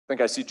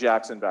think I see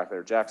Jackson back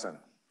there. Jackson.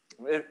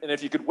 And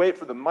if you could wait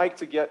for the mic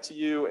to get to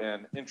you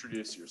and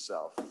introduce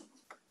yourself.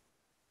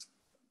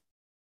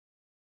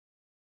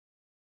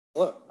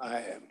 Hello,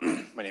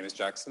 my name is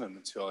Jackson. I'm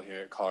the 2L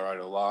here at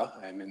Colorado Law.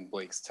 I'm in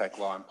Blake's Tech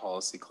Law and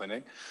Policy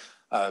Clinic.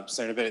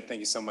 Senator Bennet, thank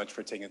you so much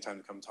for taking the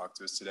time to come talk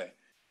to us today.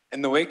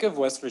 In the wake of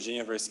West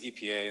Virginia versus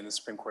EPA and the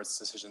Supreme Court's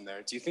decision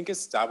there, do you think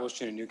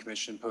establishing a new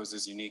commission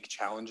poses unique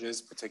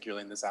challenges,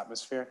 particularly in this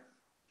atmosphere?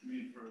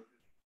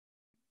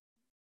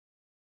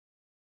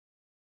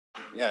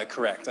 Yeah,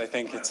 correct. I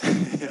think it's.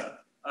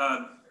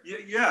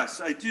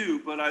 Yes, I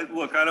do. But I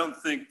don't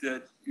think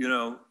that,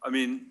 I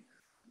mean,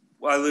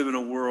 I live in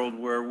a world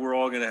where we're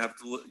all going to have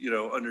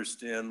to,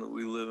 understand that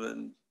we live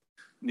in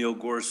Neil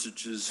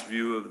Gorsuch's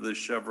view of the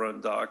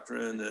Chevron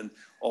doctrine and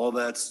all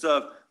that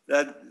stuff.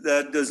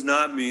 That does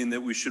not mean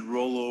that we should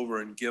roll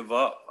over and give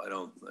up, I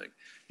don't think.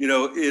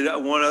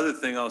 One other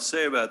thing I'll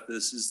say about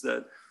this is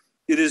that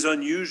it is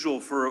unusual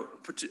for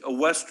a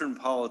Western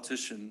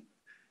politician,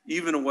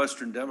 even a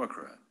Western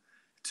Democrat,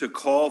 to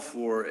call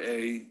for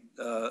a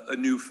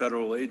new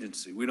federal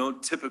agency. We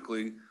don't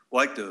typically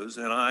like those,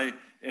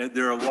 and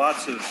there are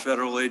lots of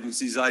federal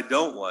agencies I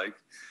don't like,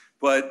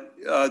 but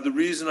the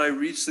reason I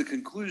reached the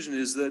conclusion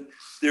is that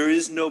there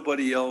is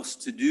nobody else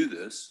to do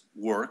this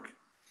work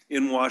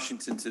in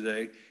Washington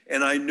today,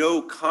 and I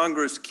know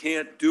Congress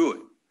can't do it.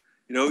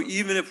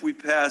 Even if we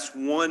pass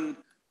one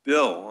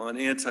bill on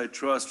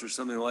antitrust or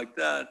something like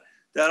that,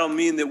 that'll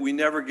mean that we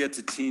never get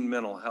to teen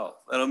mental health.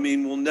 That'll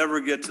mean we'll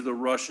never get to the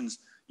Russians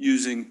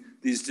using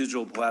these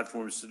digital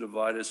platforms to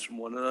divide us from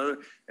one another.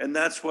 And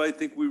that's why I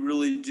think we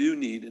really do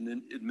need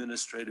an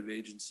administrative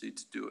agency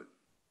to do it.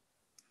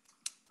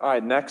 All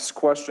right, next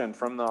question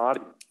from the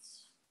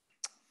audience.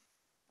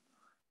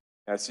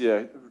 I see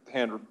a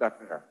hand back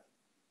there.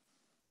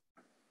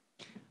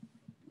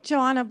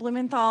 Joanna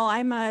Blumenthal.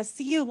 I'm a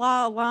CU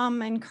Law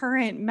alum and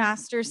current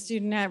master's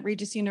student at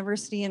Regis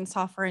University in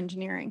software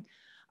engineering.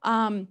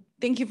 Thank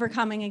you for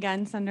coming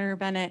again, Senator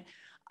Bennet.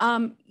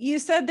 You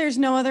said there's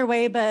no other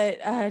way but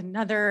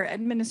another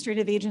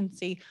administrative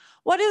agency.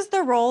 What is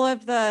the role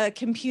of the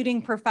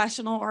computing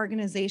professional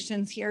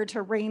organizations here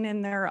to rein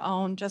in their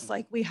own, just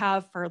like we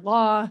have for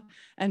law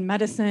and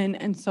medicine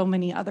and so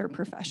many other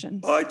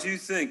professions? Well, I do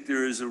think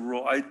there is a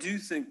role. I do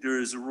think there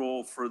is a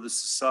role for the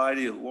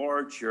society at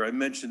large here. I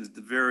mentioned at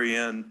the very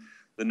end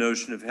the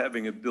notion of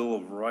having a Bill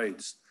of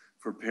Rights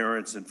for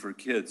parents and for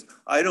kids.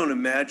 I don't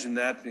imagine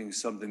that being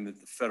something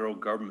that the federal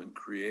government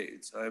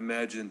creates. I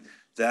imagine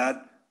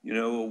that, you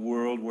know, a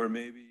world where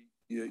maybe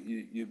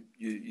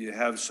you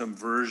have some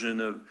version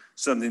of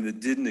something that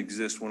didn't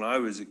exist when I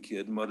was a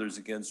kid, Mothers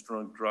Against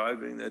Drunk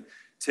Driving, that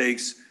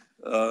takes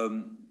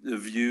the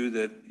view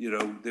that, you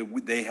know,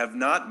 that they have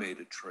not made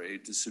a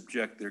trade to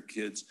subject their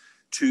kids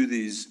to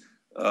these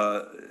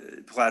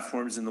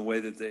platforms in the way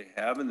that they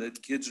have, and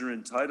that kids are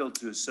entitled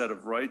to a set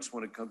of rights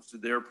when it comes to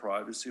their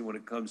privacy, when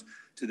it comes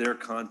to their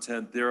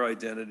content, their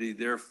identity,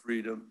 their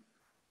freedom,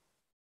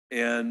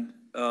 and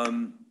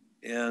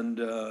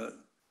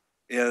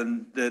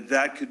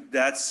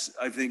that's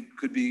I think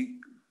could be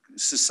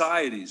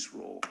society's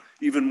role,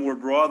 even more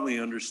broadly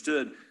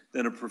understood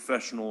than a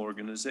professional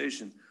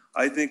organization.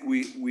 I think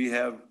we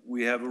have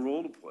a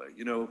role to play.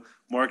 You know,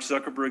 Mark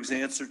Zuckerberg's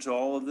answer to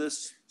all of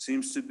this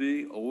seems to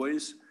be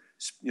always,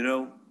 you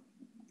know,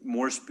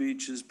 more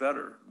speech is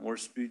better. More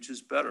speech is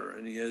better,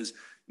 and he has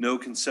no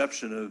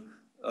conception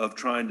of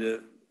trying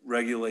to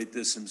regulate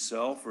this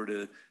himself or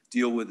to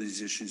deal with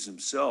these issues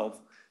himself.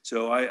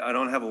 So I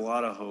don't have a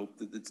lot of hope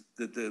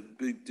that the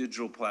big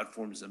digital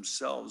platforms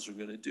themselves are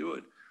going to do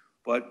it.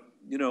 But,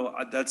 you know,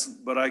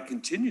 but I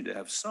continue to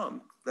have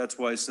some. That's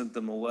why I sent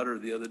them a letter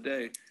the other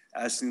day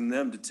asking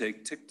them to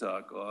take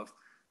TikTok off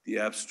the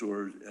App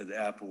Store at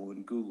Apple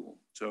and Google.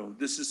 So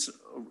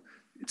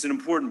it's an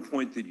important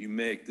point that you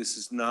make. This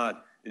is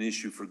not an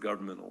issue for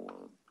government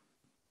alone.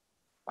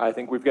 I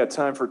think we've got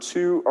time for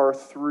 2 or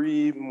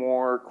 3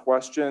 more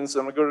questions.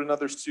 I'm gonna go to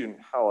another student,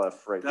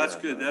 Halef, right there. That's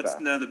good. That's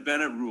now the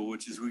Bennett rule,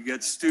 which is we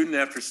get student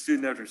after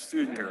student after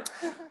student here.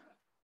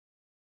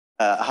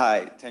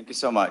 Hi, thank you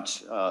so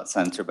much,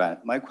 Senator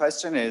Bennet. My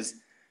question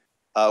is,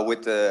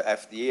 with the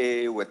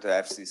FDA, with the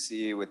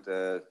FCC, with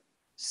the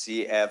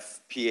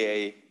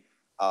CFPA,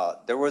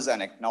 there was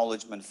an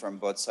acknowledgement from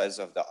both sides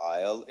of the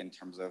aisle in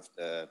terms of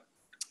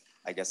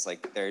I guess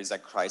like there is a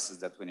crisis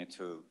that we need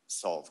to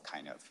solve,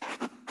 kind of.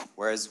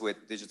 Whereas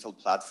with Digital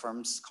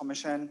Platforms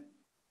Commission,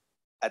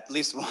 at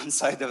least one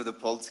side of the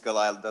political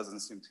aisle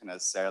doesn't seem to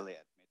necessarily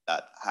admit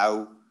that.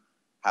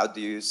 How do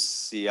you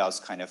see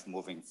us kind of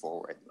moving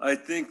forward? I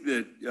think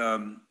that,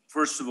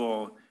 first of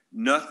all,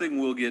 nothing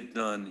will get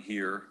done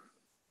here.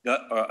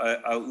 Let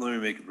me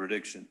make a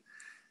prediction.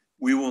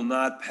 We will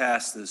not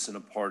pass this in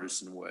a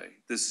partisan way.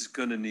 This is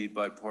going to need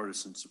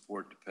bipartisan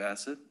support to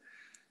pass it.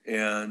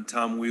 And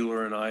Tom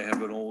Wheeler and I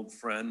have an old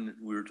friend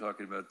we were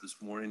talking about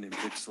this morning named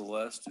Dick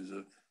Celeste,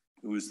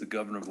 who was the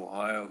governor of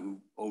Ohio, who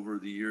over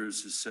the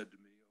years has said to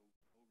me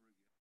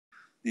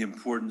the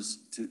importance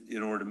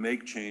in order to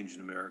make change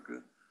in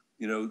America,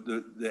 you know,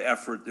 the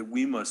effort that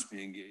we must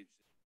be engaged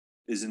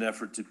in is an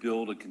effort to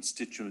build a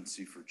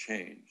constituency for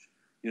change.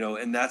 You know,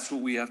 and that's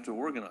what we have to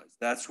organize.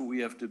 That's what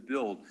we have to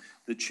build.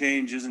 The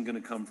change isn't going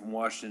to come from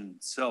Washington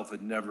itself.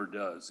 It never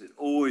does. It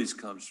always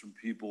comes from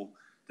people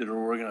that are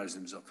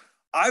organizing themselves.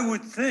 I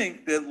would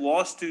think that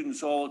law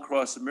students all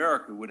across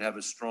America would have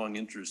a strong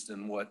interest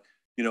in what,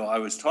 you know, I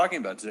was talking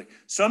about today.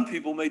 Some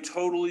people may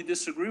totally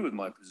disagree with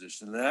my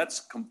position. And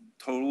that's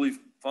totally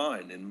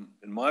fine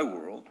in my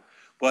world.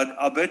 But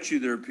I'll bet you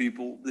there are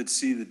people that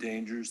see the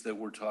dangers that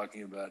we're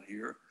talking about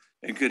here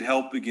and could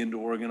help begin to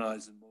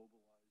organize and mobilize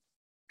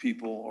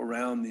people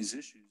around these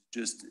issues,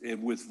 just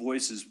with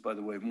voices, by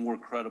the way, more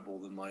credible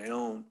than my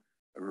own.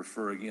 I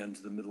refer again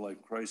to the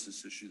midlife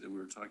crisis issue that we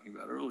were talking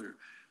about earlier.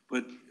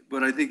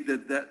 But I think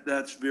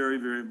that's very,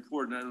 very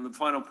important. And the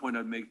final point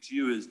I'd make to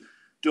you is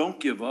don't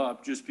give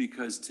up just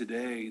because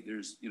today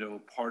there's, you know, a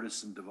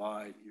partisan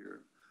divide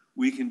here.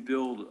 We can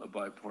build a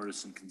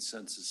bipartisan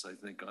consensus, I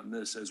think, on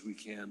this as we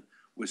can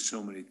with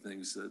so many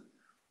things that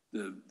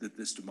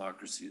this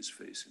democracy is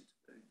facing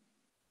today.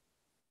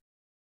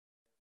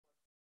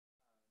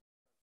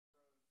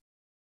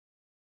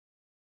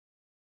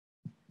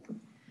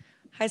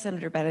 Hi,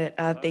 Senator Bennet.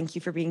 Thank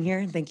you for being here.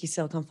 And thank you,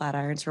 Silicon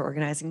Flatirons, for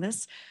organizing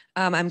this.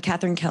 I'm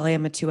Catherine Kelly.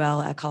 I'm a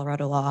 2L at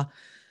Colorado Law.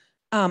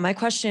 My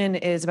question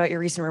is about your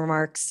recent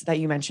remarks that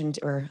you mentioned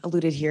or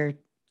alluded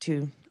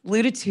to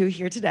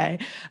here today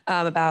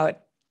about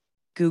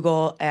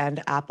Google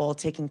and Apple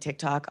taking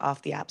TikTok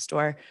off the App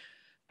Store.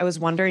 I was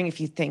wondering if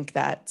you think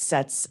that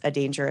sets a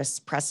dangerous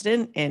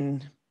precedent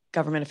in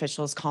government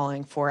officials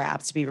calling for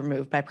apps to be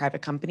removed by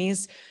private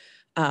companies.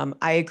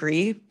 I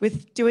agree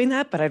with doing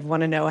that, but I'd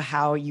want to know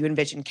how you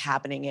envision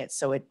cabining it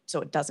so it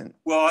doesn't.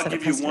 Well, I'll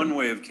give you one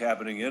way of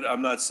cabining it.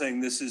 I'm not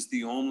saying this is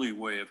the only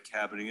way of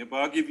cabining it,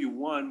 but I'll give you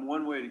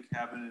one way to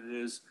cabinet it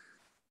is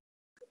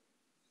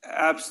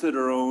apps that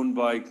are owned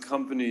by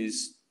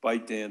companies,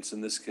 ByteDance in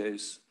this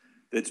case,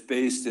 that's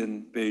based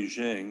in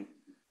Beijing,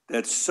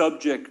 that's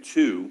subject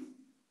to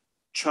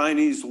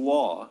Chinese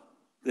law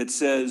that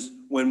says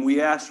when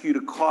we ask you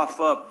to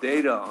cough up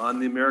data on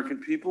the American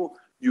people,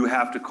 you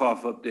have to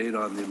cough up data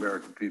on the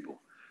American people.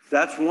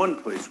 That's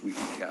one place we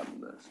can cap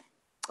this.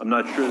 I'm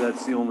not sure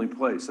that's the only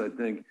place. I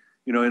think,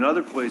 you know, in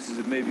other places,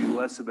 it may be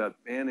less about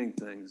banning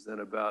things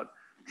than about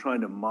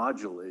trying to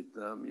modulate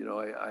them. You know,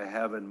 I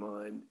have in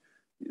mind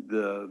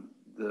the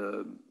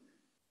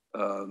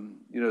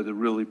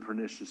really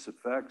pernicious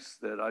effects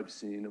that I've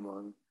seen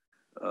among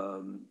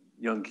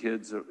young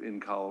kids in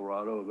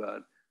Colorado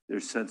about their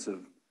sense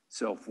of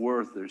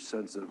self-worth, their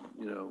sense of,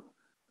 you know,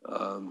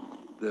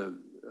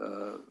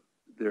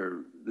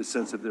 the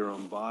sense of their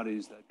own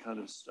bodies, that kind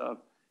of stuff.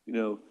 You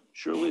know,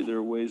 surely there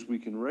are ways we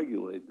can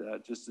regulate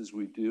that, just as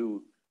we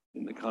do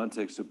in the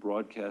context of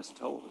broadcast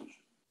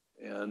television.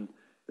 And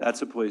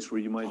that's a place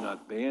where you might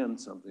not ban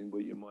something, but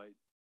you might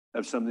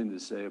have something to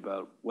say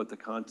about what the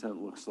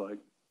content looks like,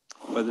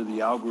 whether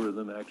the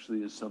algorithm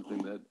actually is something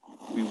that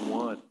we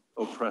want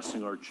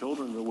oppressing our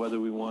children, or whether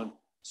we want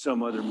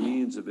some other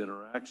means of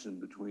interaction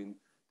between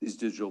these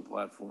digital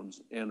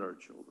platforms and our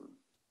children.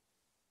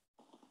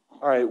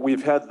 All right,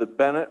 we've had the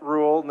Bennett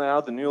rule now,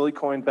 the newly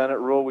coined Bennett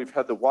rule. We've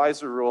had the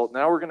Weiser rule.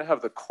 Now we're going to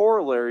have the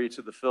corollary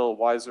to the Phil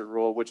Weiser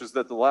rule, which is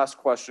that the last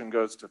question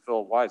goes to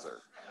Phil Weiser.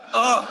 I'd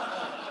like to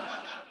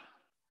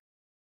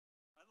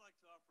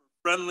offer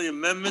a friendly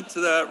amendment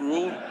to that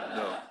rule.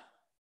 No.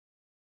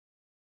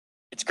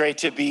 It's great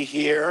to be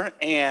here.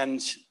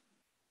 And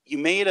you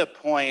made a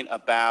point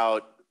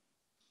about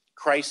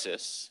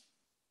crisis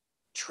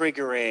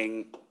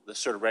triggering the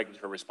sort of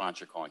regulatory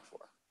response you're calling for.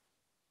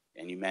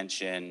 And you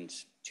mentioned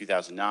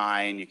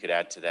 2009, you could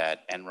add to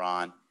that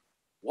Enron.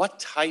 What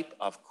type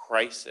of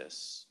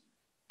crisis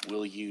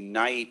will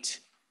unite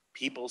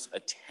people's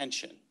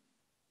attention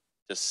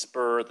to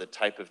spur the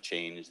type of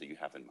change that you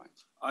have in mind?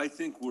 I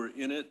think we're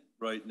in it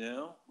right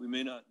now. We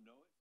may not know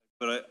it,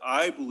 but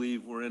I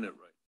believe we're in it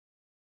right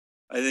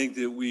now. I think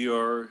that we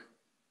are,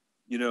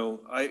 you know,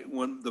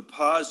 when the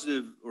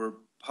positive or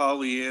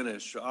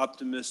Pollyannish,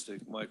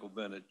 optimistic Michael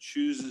Bennet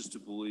chooses to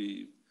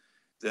believe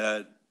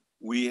that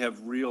we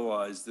have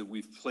realized that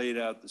we've played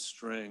out the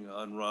string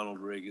on Ronald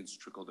Reagan's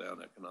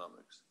trickle-down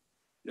economics.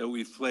 You know,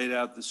 we've played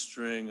out the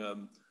string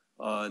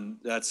on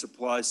that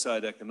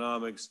supply-side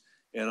economics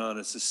and on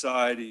a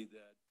society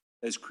that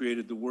has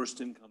created the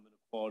worst income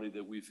inequality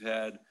that we've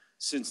had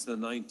since the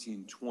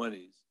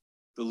 1920s,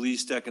 the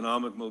least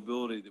economic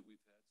mobility that we've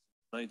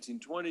had since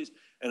the 1920s.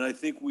 And I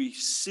think we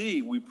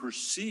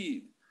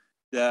perceive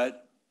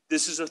that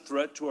this is a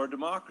threat to our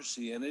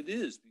democracy, and it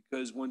is,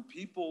 because when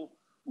people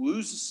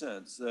lose a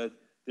sense that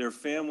their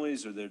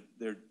families or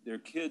their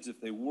kids, if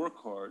they work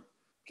hard,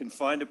 can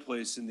find a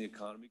place in the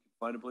economy, can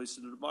find a place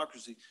in the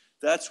democracy,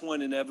 that's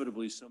when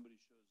inevitably somebody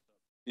shows up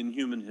in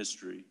human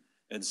history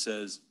and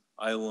says,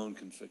 I alone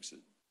can fix it.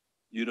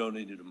 You don't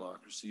need a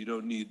democracy. You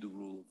don't need the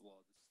rule of law.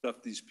 The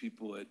stuff these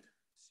people at CU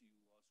Law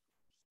School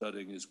are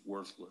studying is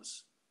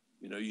worthless.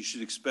 You know, you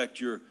should expect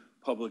your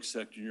public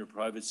sector and your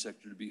private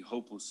sector to be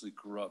hopelessly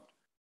corrupt,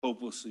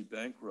 hopelessly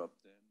bankrupt,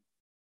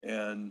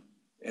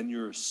 and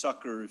you're a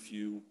sucker if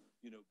you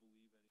believe anything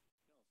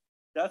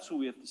else. That's what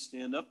we have to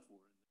stand up for in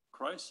the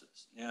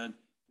crisis. And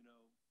you know,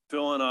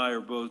 Phil and I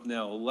are both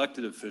now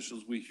elected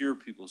officials. We hear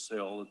people say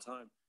all the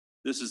time,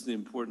 this is the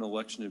important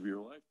election of your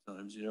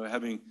lifetimes. You know,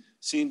 having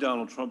seen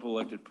Donald Trump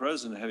elected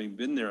president, having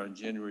been there on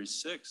January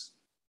 6th,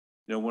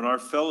 you know, when our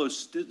fellow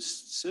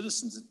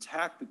citizens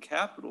attacked the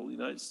Capitol of the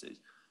United States,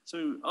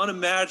 so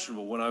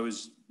unimaginable when I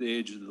was the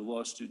age of the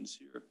law students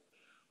here,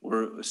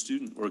 or a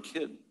student or a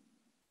kid.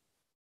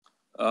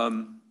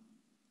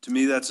 To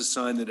me, that's a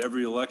sign that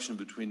every election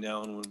between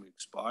now and when we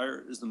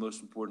expire is the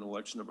most important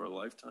election of our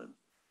lifetime,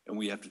 and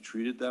we have to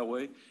treat it that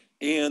way,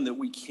 and that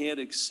we can't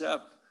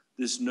accept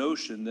this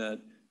notion that,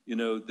 you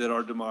know, that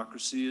our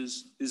democracy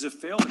is a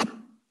failure.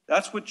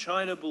 That's what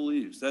China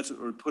believes.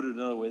 Or put it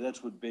another way,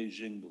 that's what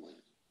Beijing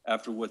believes.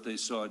 After what they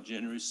saw on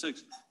January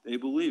 6th, they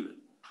believe it.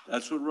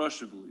 That's what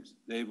Russia believes.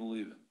 They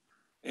believe it.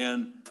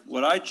 And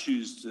what I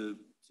choose to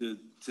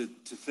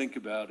think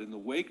about in the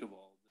wake of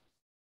all of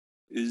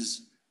this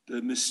is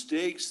the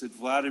mistakes that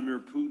Vladimir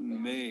Putin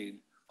made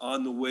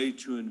on the way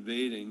to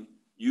invading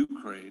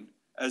Ukraine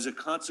as a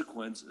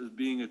consequence of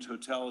being a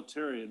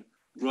totalitarian,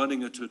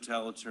 running a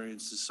totalitarian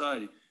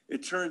society.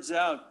 It turns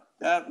out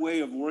that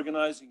way of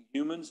organizing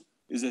humans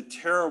is a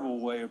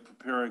terrible way of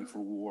preparing for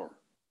war.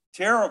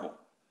 Terrible,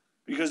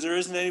 because there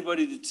isn't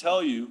anybody to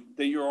tell you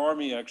that your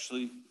army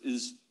actually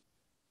is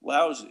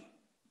lousy,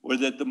 or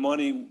that the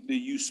money that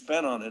you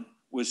spent on it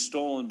was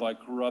stolen by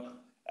corrupt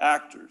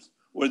actors,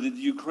 or that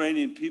the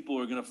Ukrainian people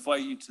are going to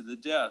fight you to the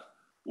death,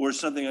 or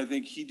something I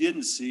think he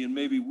didn't see, and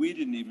maybe we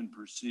didn't even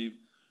perceive,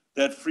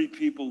 that free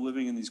people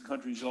living in these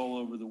countries all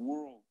over the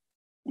world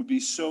would be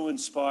so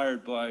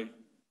inspired by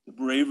the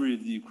bravery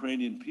of the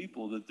Ukrainian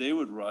people that they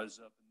would rise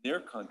up in their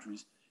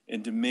countries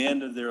and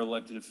demand of their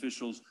elected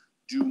officials,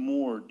 do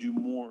more, do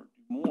more,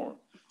 do more.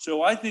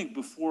 So I think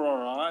before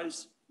our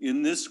eyes,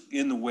 in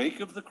the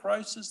wake of the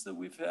crisis that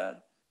we've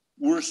had,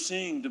 we're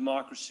seeing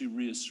democracy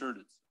reassert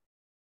itself.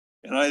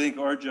 And I think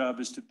our job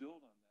is to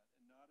build on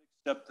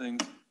that and not accept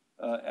things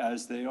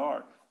as they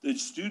are. The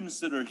students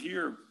that are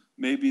here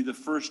may be the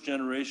first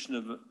generation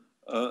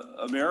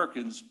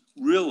Americans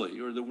really,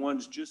 or the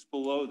ones just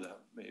below them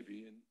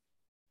maybe, and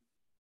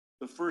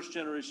the first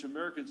generation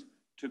Americans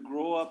to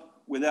grow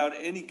up without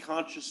any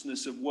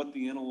consciousness of what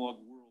the analog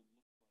world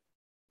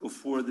looked like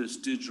before this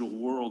digital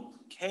world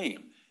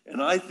came.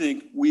 And I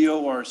think we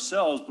owe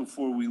ourselves,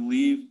 before we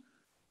leave,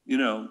 you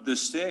know, the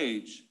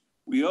stage,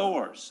 we owe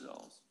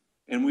ourselves,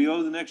 and we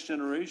owe the next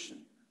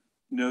generation,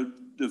 you know,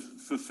 the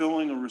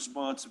fulfilling a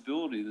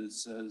responsibility that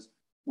says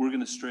we're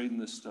going to straighten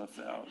this stuff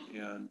out,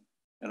 and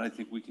I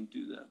think we can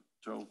do that.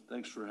 So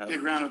thanks for having me.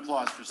 Big round of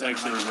applause for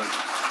Thanks,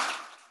 everybody.